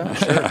 Touchy shot,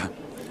 sure.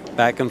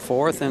 Back and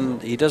forth,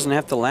 and he doesn't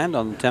have to land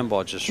on the 10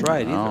 ball just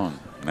right either.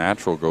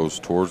 Natural goes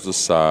towards the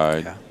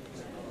side. Yeah.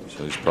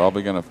 So he's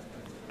probably going to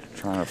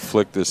try to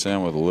flick this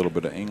in with a little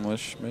bit of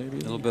English, maybe.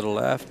 A little bit of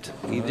left.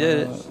 He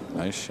did it.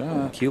 Nice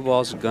shot. Cue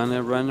ball's going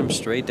to run him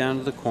straight down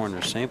to the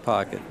corner, same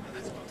pocket.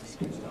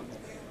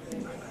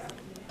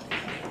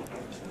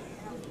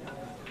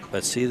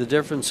 But see, the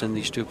difference in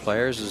these two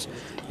players is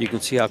you can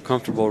see how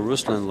comfortable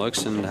Ruslan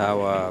looks and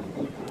how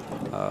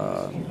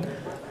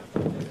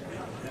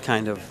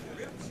kind of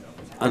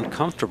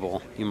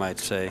uncomfortable, you might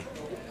say,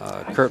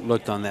 Kurt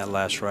looked on that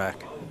last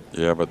rack.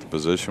 Yeah, but the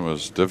position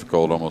was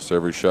difficult. Almost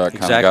every shot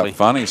kind of got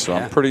funny. So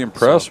I'm pretty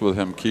impressed with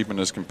him keeping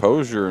his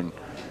composure and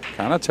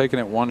kind of taking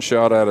it one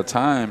shot at a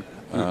time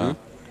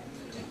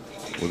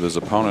with his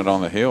opponent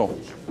on the hill.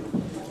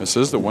 This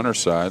is the winner's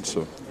side,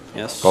 so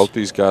both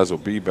these guys will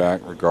be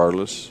back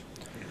regardless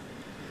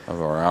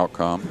of our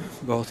outcome.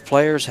 Both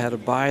players had to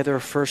buy their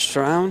first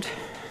round,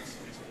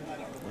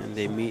 and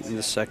they meet in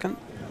the second.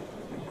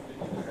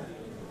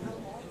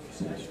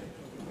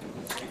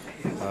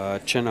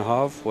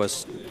 Chinahov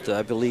was,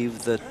 I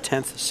believe, the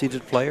 10th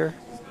seeded player.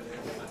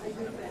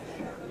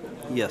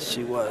 Yes,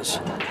 he was.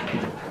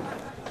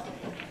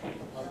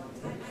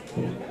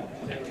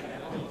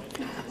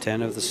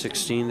 10 of the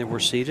 16 that were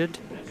seeded.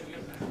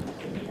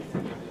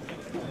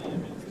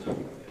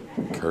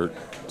 Kurt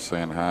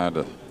saying hi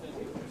to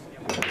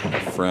a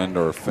friend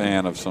or a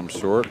fan of some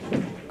sort.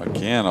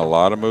 Again, a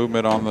lot of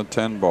movement on the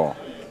 10 ball.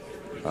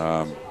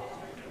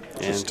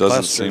 Just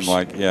doesn't seem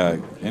like,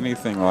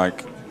 anything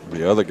like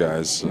the other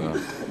guys.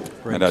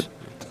 And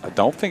I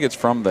don't think it's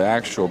from the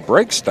actual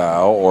break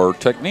style or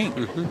technique.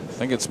 I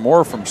think it's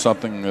more from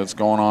something that's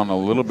going on a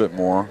little bit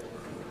more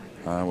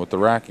with the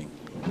racking.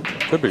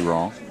 Could be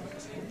wrong.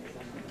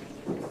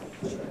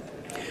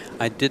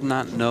 I did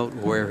not note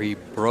where he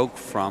broke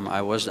from.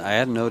 I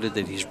had noted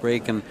that he's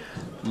breaking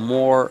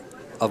more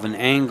of an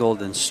angle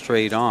than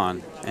straight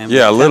on. And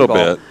a little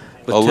bit.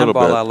 With 10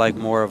 ball, I like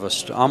more of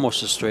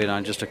almost a straight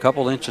on, just a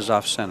couple inches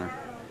off center.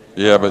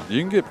 Yeah, but you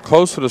can get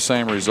close to the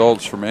same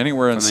results from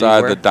anywhere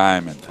inside the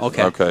diamond.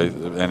 Okay.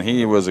 And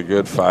he was a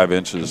good 5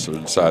 inches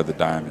inside the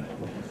diamond.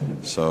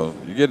 So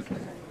you get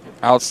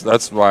out.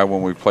 That's why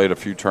when we played a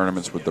few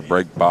tournaments with the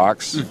break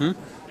box in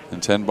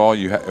 10 ball,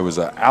 it was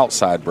an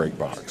outside break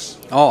box.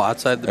 Oh,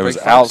 outside the break box. It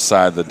was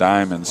outside the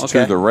diamonds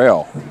to the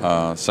rail.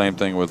 Same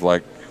thing with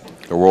like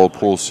the World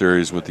Pool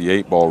Series with the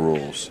 8-ball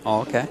rules.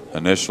 Oh, okay.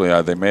 Initially,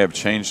 they may have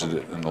changed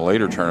it in the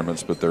later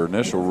tournaments, but their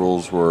initial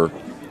rules were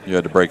you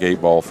had to break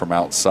 8-ball from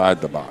outside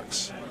the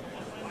box.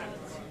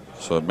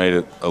 So it made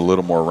it a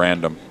little more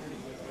random.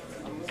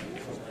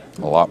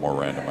 A lot more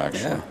random,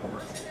 actually. Yeah.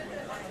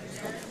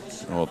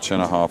 Well,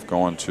 Chinahov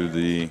going to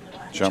the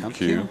jump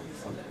cue.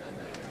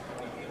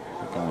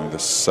 Only the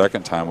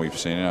second time we've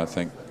seen it. I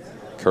think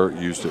Kurt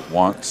used it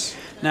once.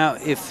 Now,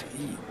 if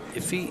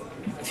he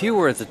If you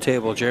were at the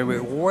table, Jeremy,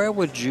 where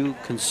would you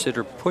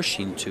consider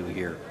pushing to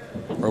here?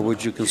 Or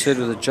would you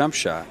consider the jump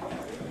shot?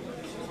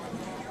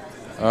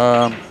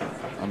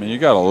 I mean, you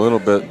got a little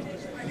bit.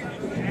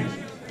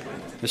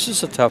 This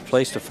is a tough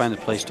place to find a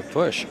place to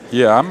push.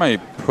 Yeah, I may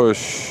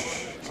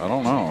push. I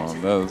don't know.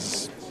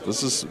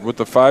 This is with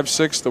the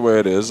 5-6 the way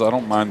it is. I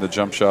don't mind the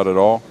jump shot at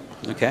all.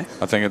 Okay.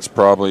 I think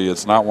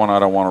it's not one I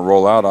don't want to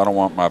roll out. I don't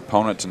want my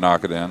opponent to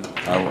knock it in.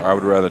 I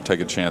would rather take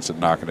a chance at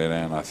knocking it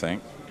in, I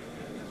think.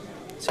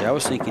 See, I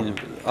was thinking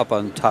up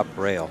on top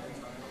rail.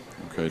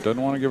 Okay,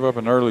 doesn't want to give up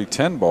an early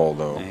 10 ball,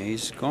 though.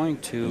 He's going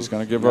to. He's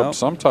going to give up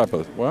some type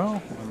of,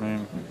 well, I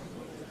mean,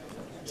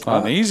 it's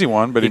not an easy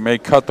one, but he may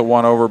cut the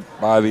one over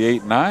by the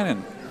 8-9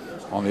 and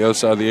on the other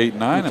side of the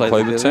 8-9 and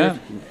play the 10.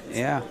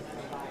 Yeah.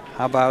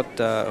 How about,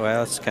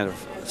 well, it's kind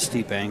of a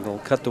steep angle.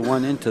 Cut the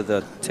one into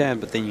the 10,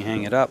 but then you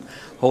hang it up.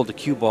 Hold the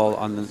cue ball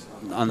on the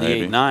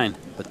 8-9.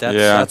 But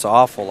that's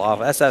awful.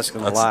 That's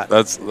asking a lot.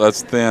 That's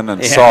thin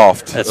and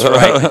soft. That's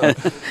right.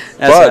 That's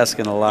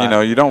asking a lot. You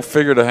know, you don't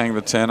figure to hang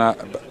the 10.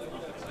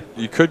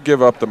 You could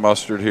give up the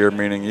mustard here,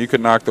 meaning you could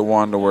knock the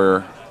 1 to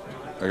where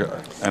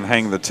and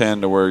hang the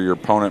 10 to where your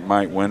opponent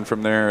might win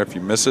from there if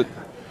you miss it.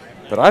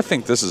 But I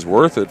think this is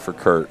worth it for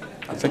Kurt.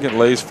 I think it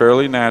lays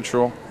fairly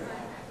natural.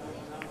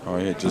 Oh,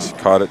 he just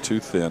caught it too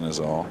thin is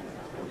all.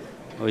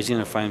 Oh, he's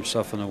going to find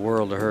himself in a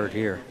world of hurt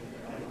here.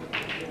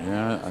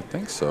 Yeah, I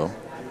think so.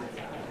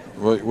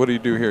 What do you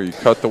do here? You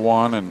cut the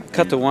 1 and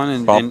bump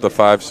the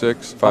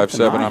 5-6,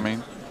 5-7. I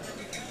mean.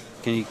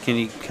 Can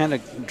you kind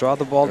of draw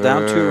the ball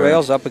down 2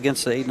 rails up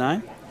against the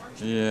 8-9?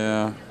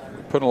 Yeah,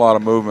 putting a lot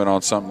of movement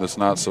on something that's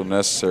not so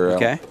necessary.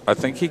 Okay. I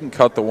think he can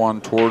cut the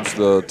 1 towards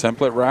the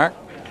template rack.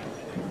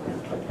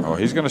 Oh,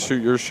 he's going to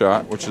shoot your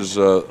shot, which is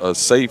a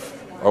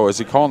safe. Oh, is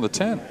he calling the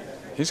 10?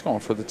 He's going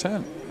for the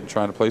 10 and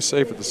trying to play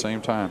safe at the same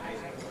time.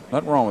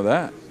 Nothing wrong with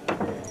that.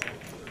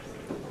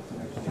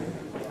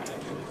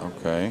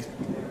 Okay.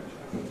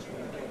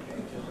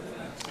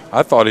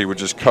 I thought he would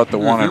just cut the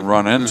 1 and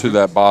run into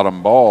that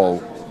bottom ball,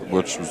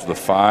 which was the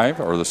 5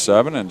 or the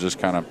 7, and just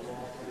kind of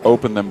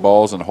open them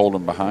balls and hold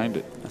them behind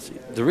it.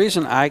 The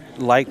reason I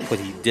like what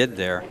he did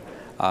there,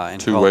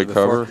 two-way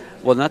cover.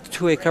 Well, not the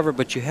two-way cover,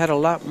 but you had a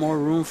lot more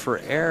room for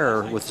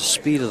error with the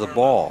speed of the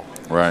ball.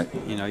 Right.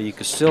 You know, you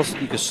could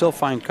still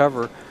find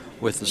cover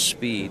with the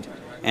speed,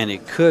 and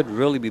it could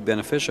really be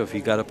beneficial if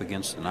you got up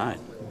against the 9.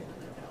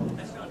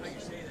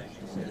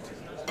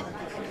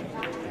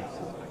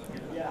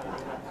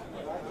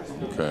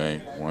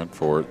 Okay, went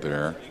for it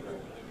there.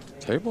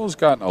 Table has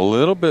gotten a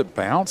little bit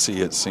bouncy,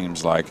 it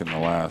seems like, in the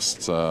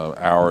last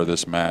hour of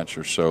this match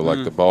or so.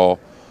 Like the ball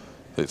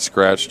that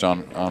scratched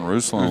on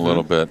Ruslan a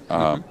little bit.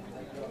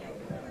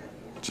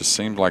 Just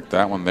seemed like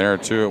that one there,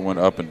 too. It went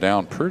up and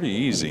down pretty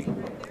easy.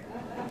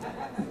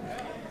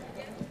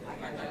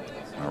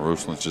 Now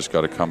Ruslan's just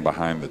got to come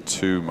behind the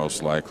 2,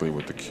 most likely,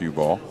 with the cue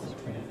ball.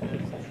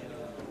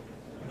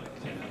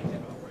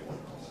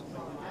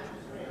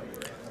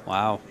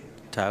 Wow.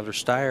 Tyler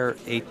Steyer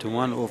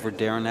 8-1 over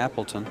Darren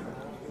Appleton.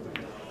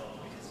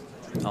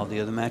 All the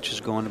other matches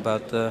going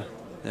about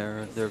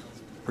they're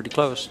pretty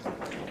close.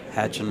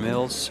 Hatch and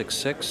Mills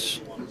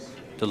 6-6.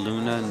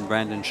 DeLuna and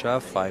Brandon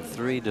Schuff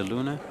 5-3.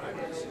 DeLuna.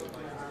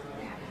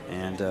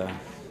 And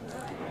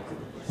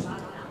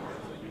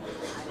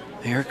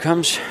here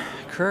comes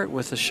Kurt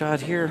with a shot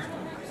here.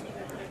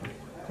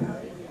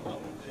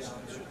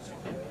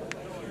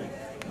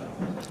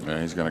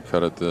 Yeah, he's going to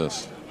cut at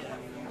this.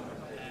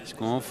 He's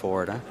going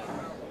for it, huh?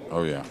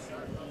 Oh, yeah.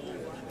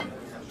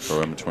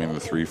 Throw in between the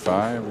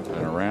 3-5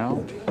 and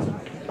around.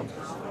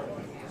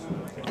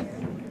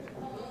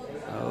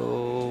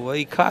 Oh, well,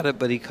 he caught it,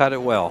 but he caught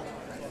it well.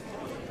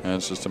 And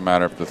it's just a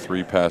matter if the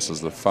 3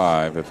 passes the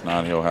 5. If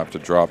not, he'll have to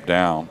drop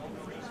down.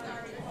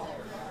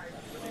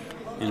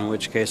 In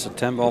which case, a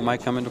 10 ball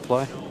might come into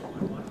play?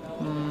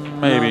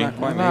 Maybe. No, not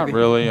quite, not maybe.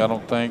 really, I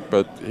don't think.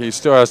 But he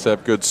still has to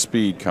have good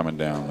speed coming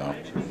down, though.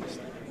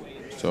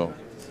 So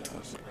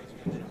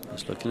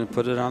he's looking to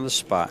put it on the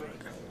spot.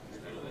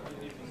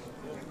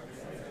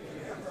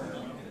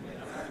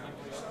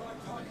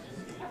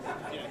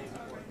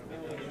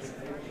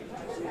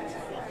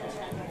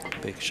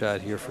 Big shot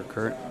here for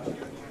Kurt.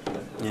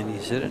 And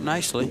he's hit it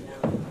nicely.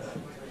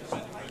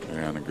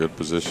 Yeah, in a good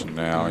position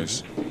now.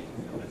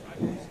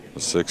 The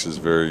 6 is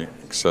very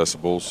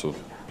accessible, so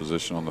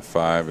position on the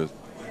 5 is,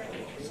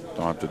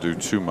 don't have to do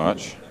too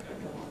much.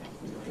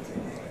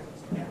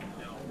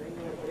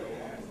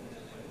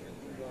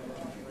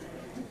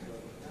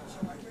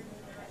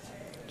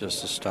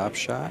 Just a stop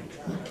shot.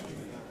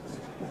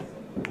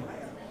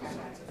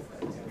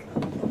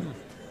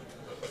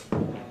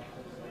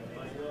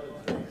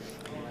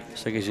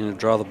 Looks like he's going to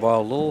draw the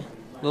ball a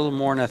little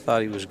more than I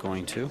thought he was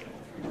going to.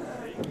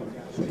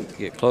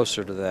 Get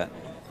closer to that.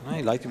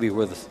 I'd like to be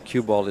where the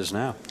cue ball is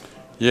now.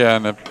 Yeah,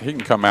 and if he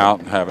can come out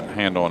and have it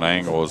handle an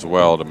angle as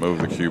well to move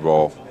the cue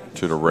ball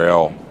to the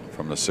rail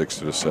from the 6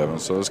 to the 7.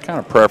 So it's kind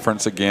of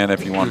preference again.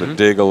 If you wanted to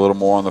dig a little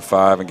more on the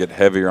 5 and get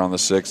heavier on the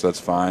 6,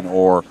 that's fine.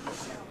 Or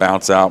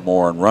bounce out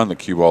more and run the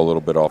cue ball a little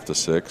bit off the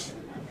 6.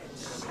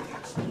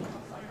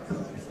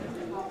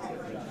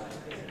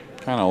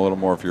 kind of a little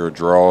more if you're a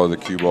drawer of the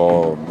cue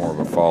ball or more of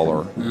a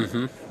follower.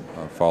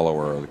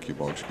 Follower of the cue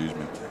ball, excuse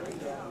me.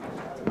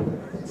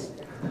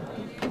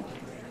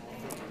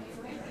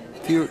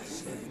 If you're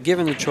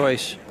given the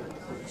choice,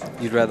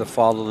 you'd rather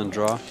follow than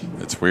draw?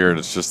 It's weird.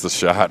 It's just the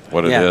shot,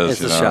 what it Yeah, is.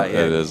 it's the shot, yeah.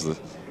 It is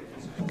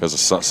because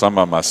some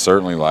of them I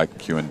certainly like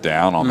cueing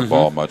down on the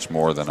ball much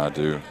more than I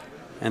do.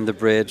 And the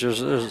bridge,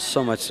 there's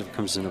so much that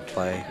comes into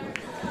play.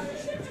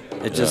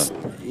 It just,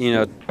 you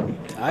know,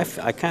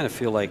 I kind of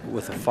feel like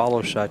with a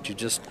follow shot, you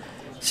just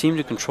seem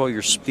to control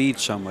your speed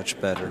so much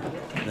better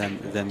than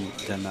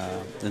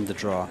the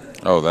draw.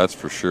 Oh, that's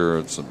for sure.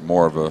 It's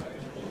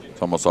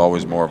almost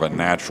always more of a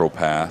natural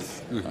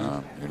path.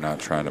 You're not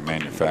trying to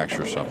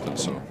manufacture something,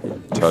 so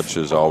touch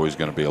is always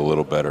going to be a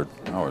little better,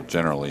 or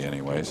generally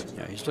anyways.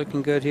 Yeah, he's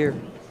looking good here.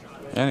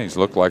 And he's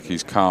looked like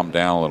he's calmed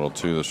down a little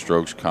too. The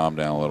strokes calmed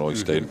down a little. He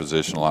stayed in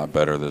position a lot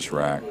better this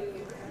rack.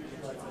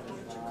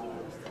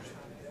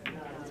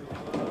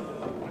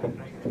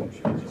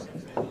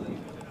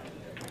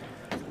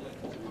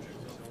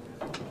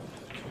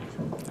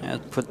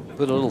 Put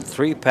a little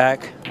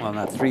 3-pack, well,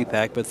 not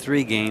 3-pack, but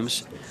 3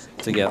 games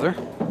together.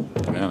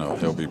 Man,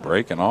 he'll be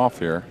breaking off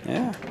here.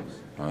 Yeah.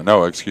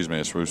 No, excuse me,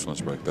 it's Ruslan's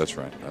break. That's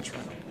right.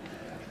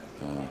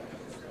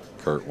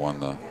 Kurt won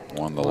the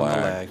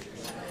lag.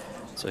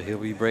 So he'll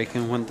be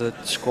breaking when the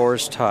score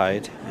is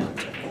tied.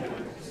 And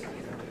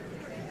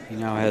he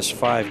now has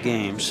 5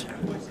 games.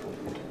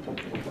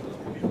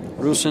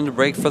 Ruslan to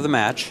break for the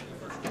match.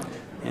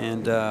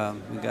 And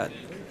we got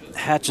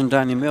Hatch and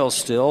Donnie Mills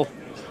still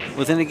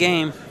within a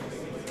game.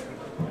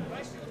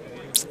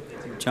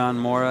 John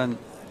Mora and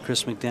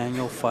Chris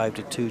McDaniel,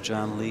 5-2.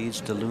 John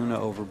leads. DeLuna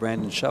over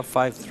Brandon Schuff,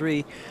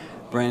 5-3.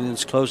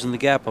 Brandon's closing the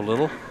gap a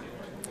little.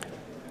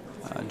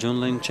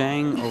 Junling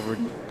Chang over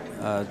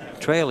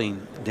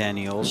trailing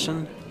Danny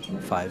Olson,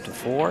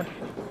 5-4.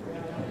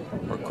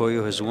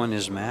 Orkoyo has won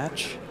his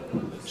match,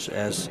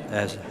 as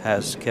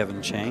has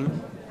Kevin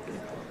Chang.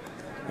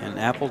 And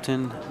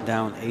Appleton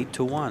down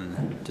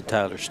 8-1 to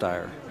Tyler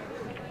Steyer.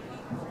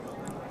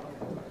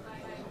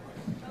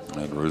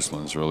 And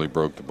Ruslan's really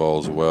broke the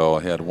balls well.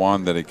 He had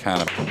one that he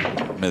kind of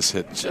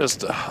mishit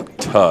just a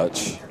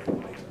touch,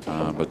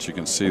 but you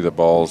can see the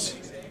balls.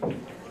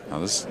 Now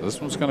this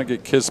one's going to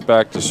get kissed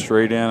back to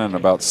straight in and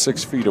about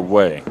 6 feet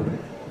away.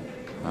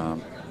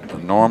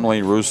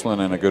 Normally,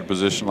 Ruslan in a good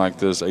position like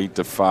this,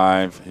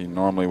 8-5, he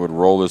normally would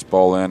roll this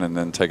ball in and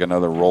then take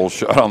another roll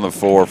shot on the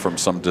 4 from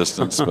some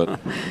distance. But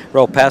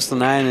roll past the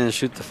 9 and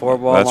shoot the 4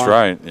 ball. That's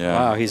right.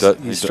 Yeah. Wow, he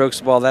strokes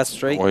the ball that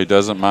straight. Well, he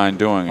doesn't mind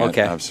doing it.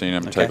 Okay. I've seen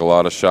him take a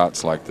lot of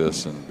shots like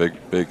this in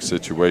big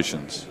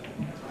situations.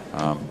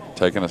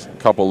 Taking a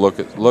couple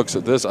looks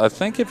at this. I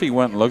think if he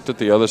went and looked at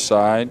the other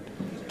side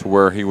to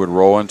where he would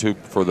roll into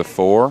for the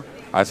 4,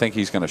 I think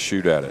he's going to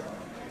shoot at it.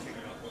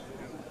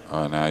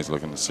 Now he's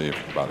looking to see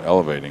about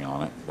elevating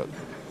on it. But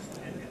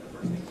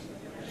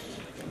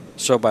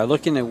so by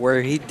looking at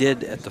where he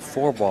did at the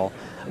 4 ball,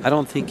 I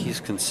don't think he's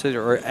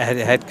considered or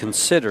had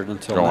considered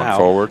until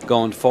now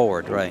going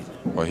forward, right?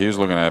 Well, he was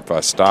looking at if I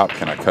stop,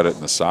 can I cut it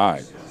in the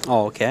side?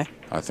 Oh, okay.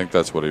 I think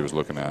that's what he was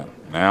looking at.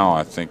 Now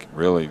I think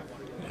really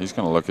he's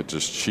going to look at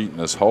just cheating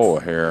this hole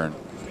a hair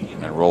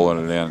and rolling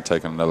it in and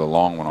taking another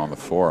long one on the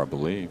 4, I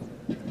believe.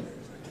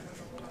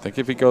 I think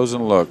if he goes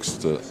and looks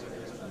to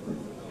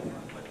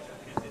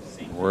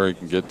where he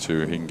can get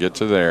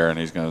to there, and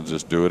he's going to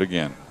just do it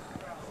again.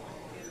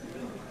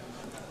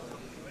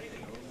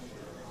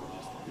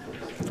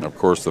 And of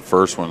course, the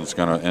first one is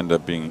going to end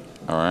up being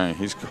all right.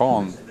 He's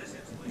called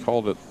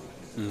it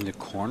in the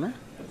corner.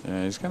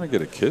 Yeah, he's going to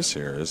get a kiss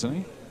here, isn't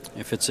he?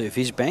 If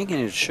he's banking,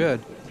 it should.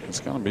 It's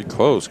going to be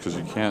close because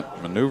you can't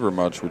maneuver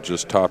much with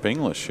just top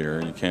English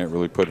here. You can't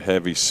really put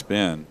heavy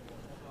spin.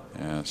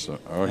 Yeah. So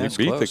he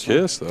beat the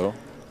kiss though.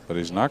 But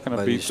he's not going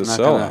to beat the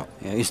sellout.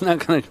 Yeah, he's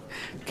not going to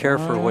care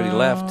for what he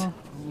left.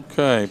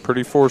 Okay,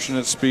 pretty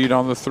fortunate speed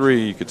on the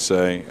 3, you could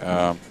say.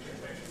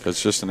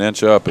 It's just an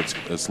inch up.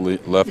 It's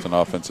left an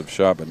offensive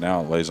shot, but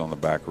now it lays on the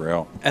back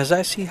rail. As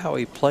I see how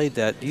he played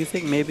that, do you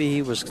think maybe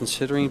he was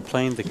considering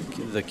playing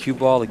the cue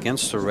ball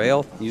against the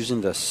rail,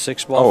 using the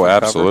 6 ball? Oh,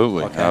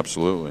 absolutely,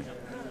 absolutely.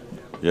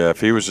 Yeah, if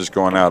he was just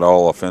going out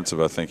all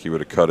offensive, I think he would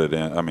have cut it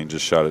in. I mean,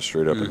 just shot it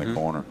straight up in the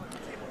corner.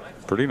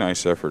 Pretty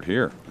nice effort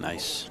here.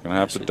 Nice. Going to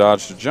have to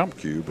dodge the jump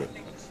cue, but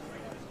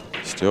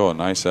still a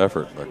nice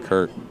effort by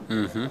Kurt.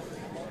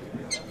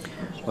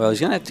 Well, he's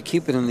going to have to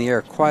keep it in the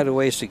air quite a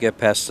ways to get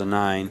past the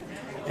 9,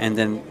 and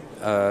then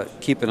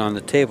keep it on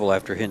the table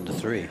after hitting the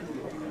 3.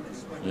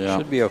 Yeah.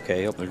 Should be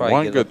okay. He'll probably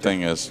one get good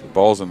thing is the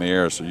ball's in the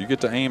air, so you get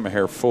to aim a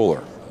hair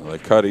fuller. They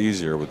cut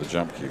easier with the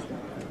jump cue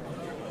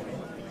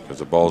because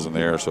the ball's in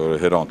the air, so it'll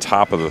hit on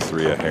top of the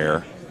 3 a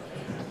hair.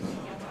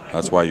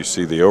 That's why you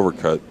see the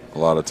overcut a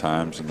lot of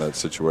times in that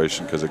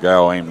situation, because the guy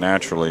will aim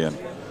naturally, and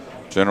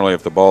generally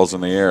if the ball's in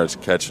the air, it's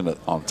catching it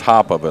on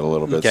top of it a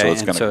little bit, so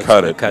it's going to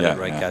cut it. Cut it,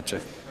 right,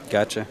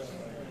 gotcha.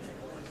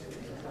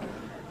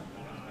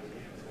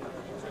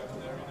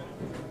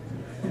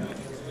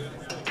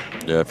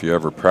 Yeah, if you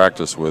ever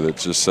practice with it,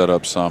 just set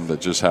up some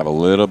that just have a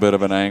little bit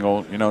of an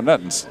angle. You know,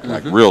 nothing's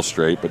like real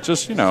straight, but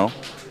just, you know,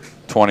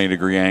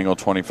 20-degree angle,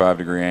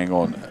 25-degree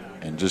angle,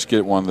 and just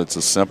get one that's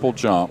a simple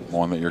jump,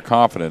 one that you're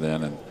confident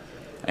in, and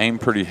aim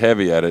pretty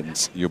heavy at it,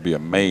 and you'll be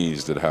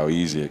amazed at how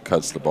easy it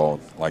cuts the ball,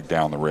 like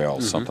down the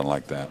rails, something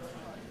like that.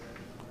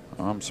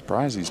 I'm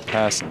surprised he's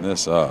passing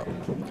this up.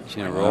 He's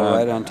going to roll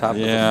right on top of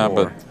the floor. Yeah,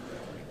 but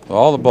with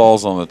all the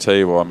balls on the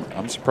table,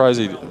 I'm surprised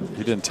he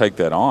didn't take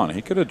that on.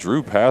 He could have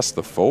drew past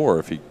the 4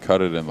 if he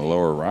cut it in the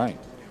lower right.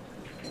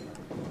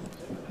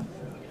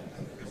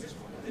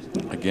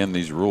 Again,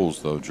 these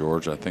rules, though,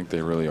 George, I think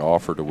they really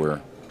offer to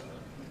where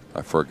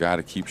for a guy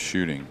to keep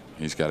shooting,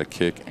 he's got to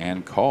kick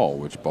and call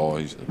which ball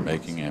he's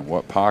making and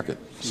what pocket.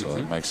 So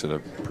it makes it a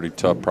pretty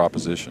tough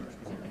proposition.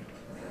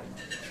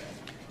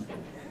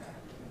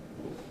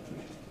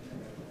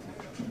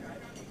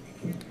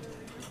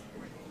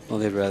 Well,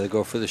 they'd rather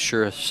go for the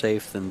sure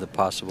safe than the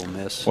possible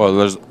miss.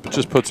 Well, it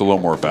just puts a little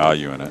more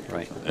value in it.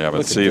 Right. Yeah,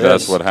 but see,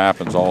 that's what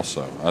happens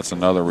also. That's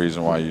another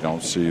reason why you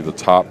don't see the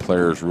top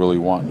players really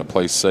wanting to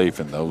play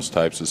safe in those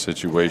types of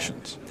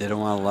situations. They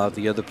don't want to allow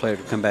the other player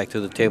to come back to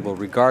the table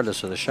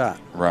regardless of the shot.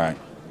 Right.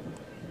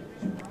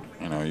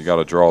 You know, you got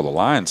to draw the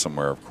line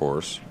somewhere, of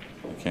course.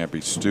 You can't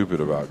be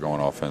stupid about going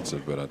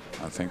offensive, but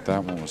I think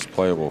that one was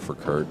playable for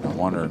Kurt. I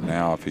wonder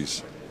now if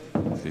he's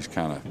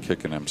kind of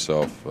kicking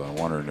himself,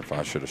 wondering if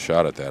I should have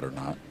shot at that or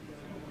not.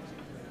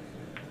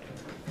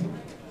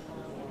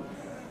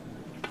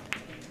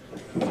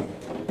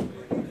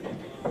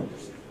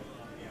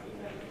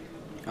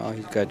 Oh,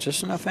 he's got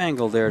just enough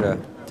angle there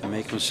to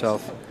make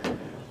himself,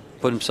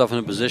 put himself in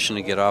a position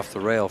to get off the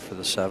rail for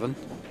the 7.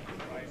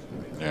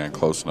 Yeah, and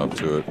close enough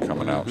to it,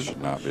 coming out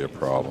should not be a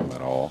problem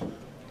at all.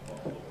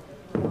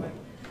 I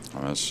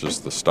mean, it's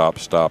just the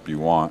stop you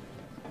want.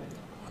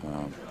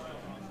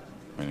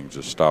 Meaning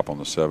just stop on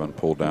the 7,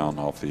 pull down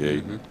off the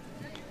 8.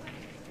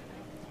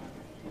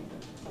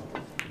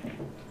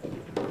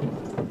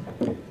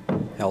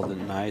 Held it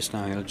nice.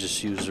 Now he'll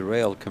just use the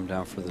rail to come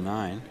down for the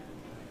 9.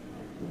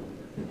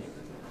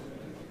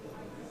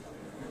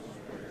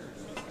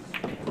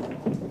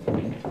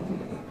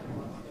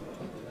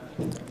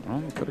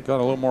 Well, could have got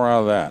a little more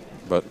out of that,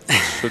 but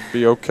should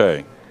be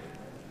okay.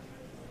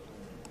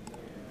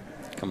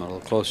 Come a little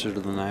closer to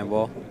the 9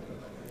 ball.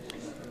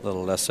 A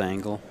little less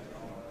angle.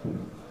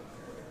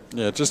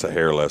 Yeah, just a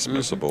hair less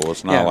missable.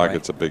 It's not like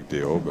it's a big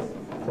deal, but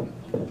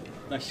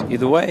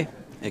either way,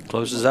 it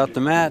closes out the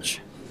match,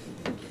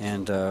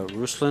 and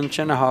Ruslan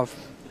Chinahov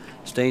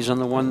stays on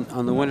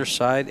the winner's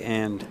side,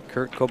 and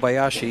Kurt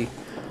Kobayashi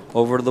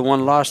over to the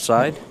one-loss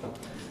side.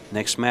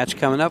 Next match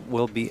coming up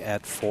will be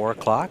at 4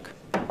 o'clock,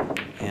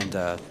 and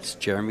it's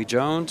Jeremy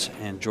Jones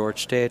and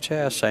George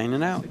Teacha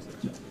signing out.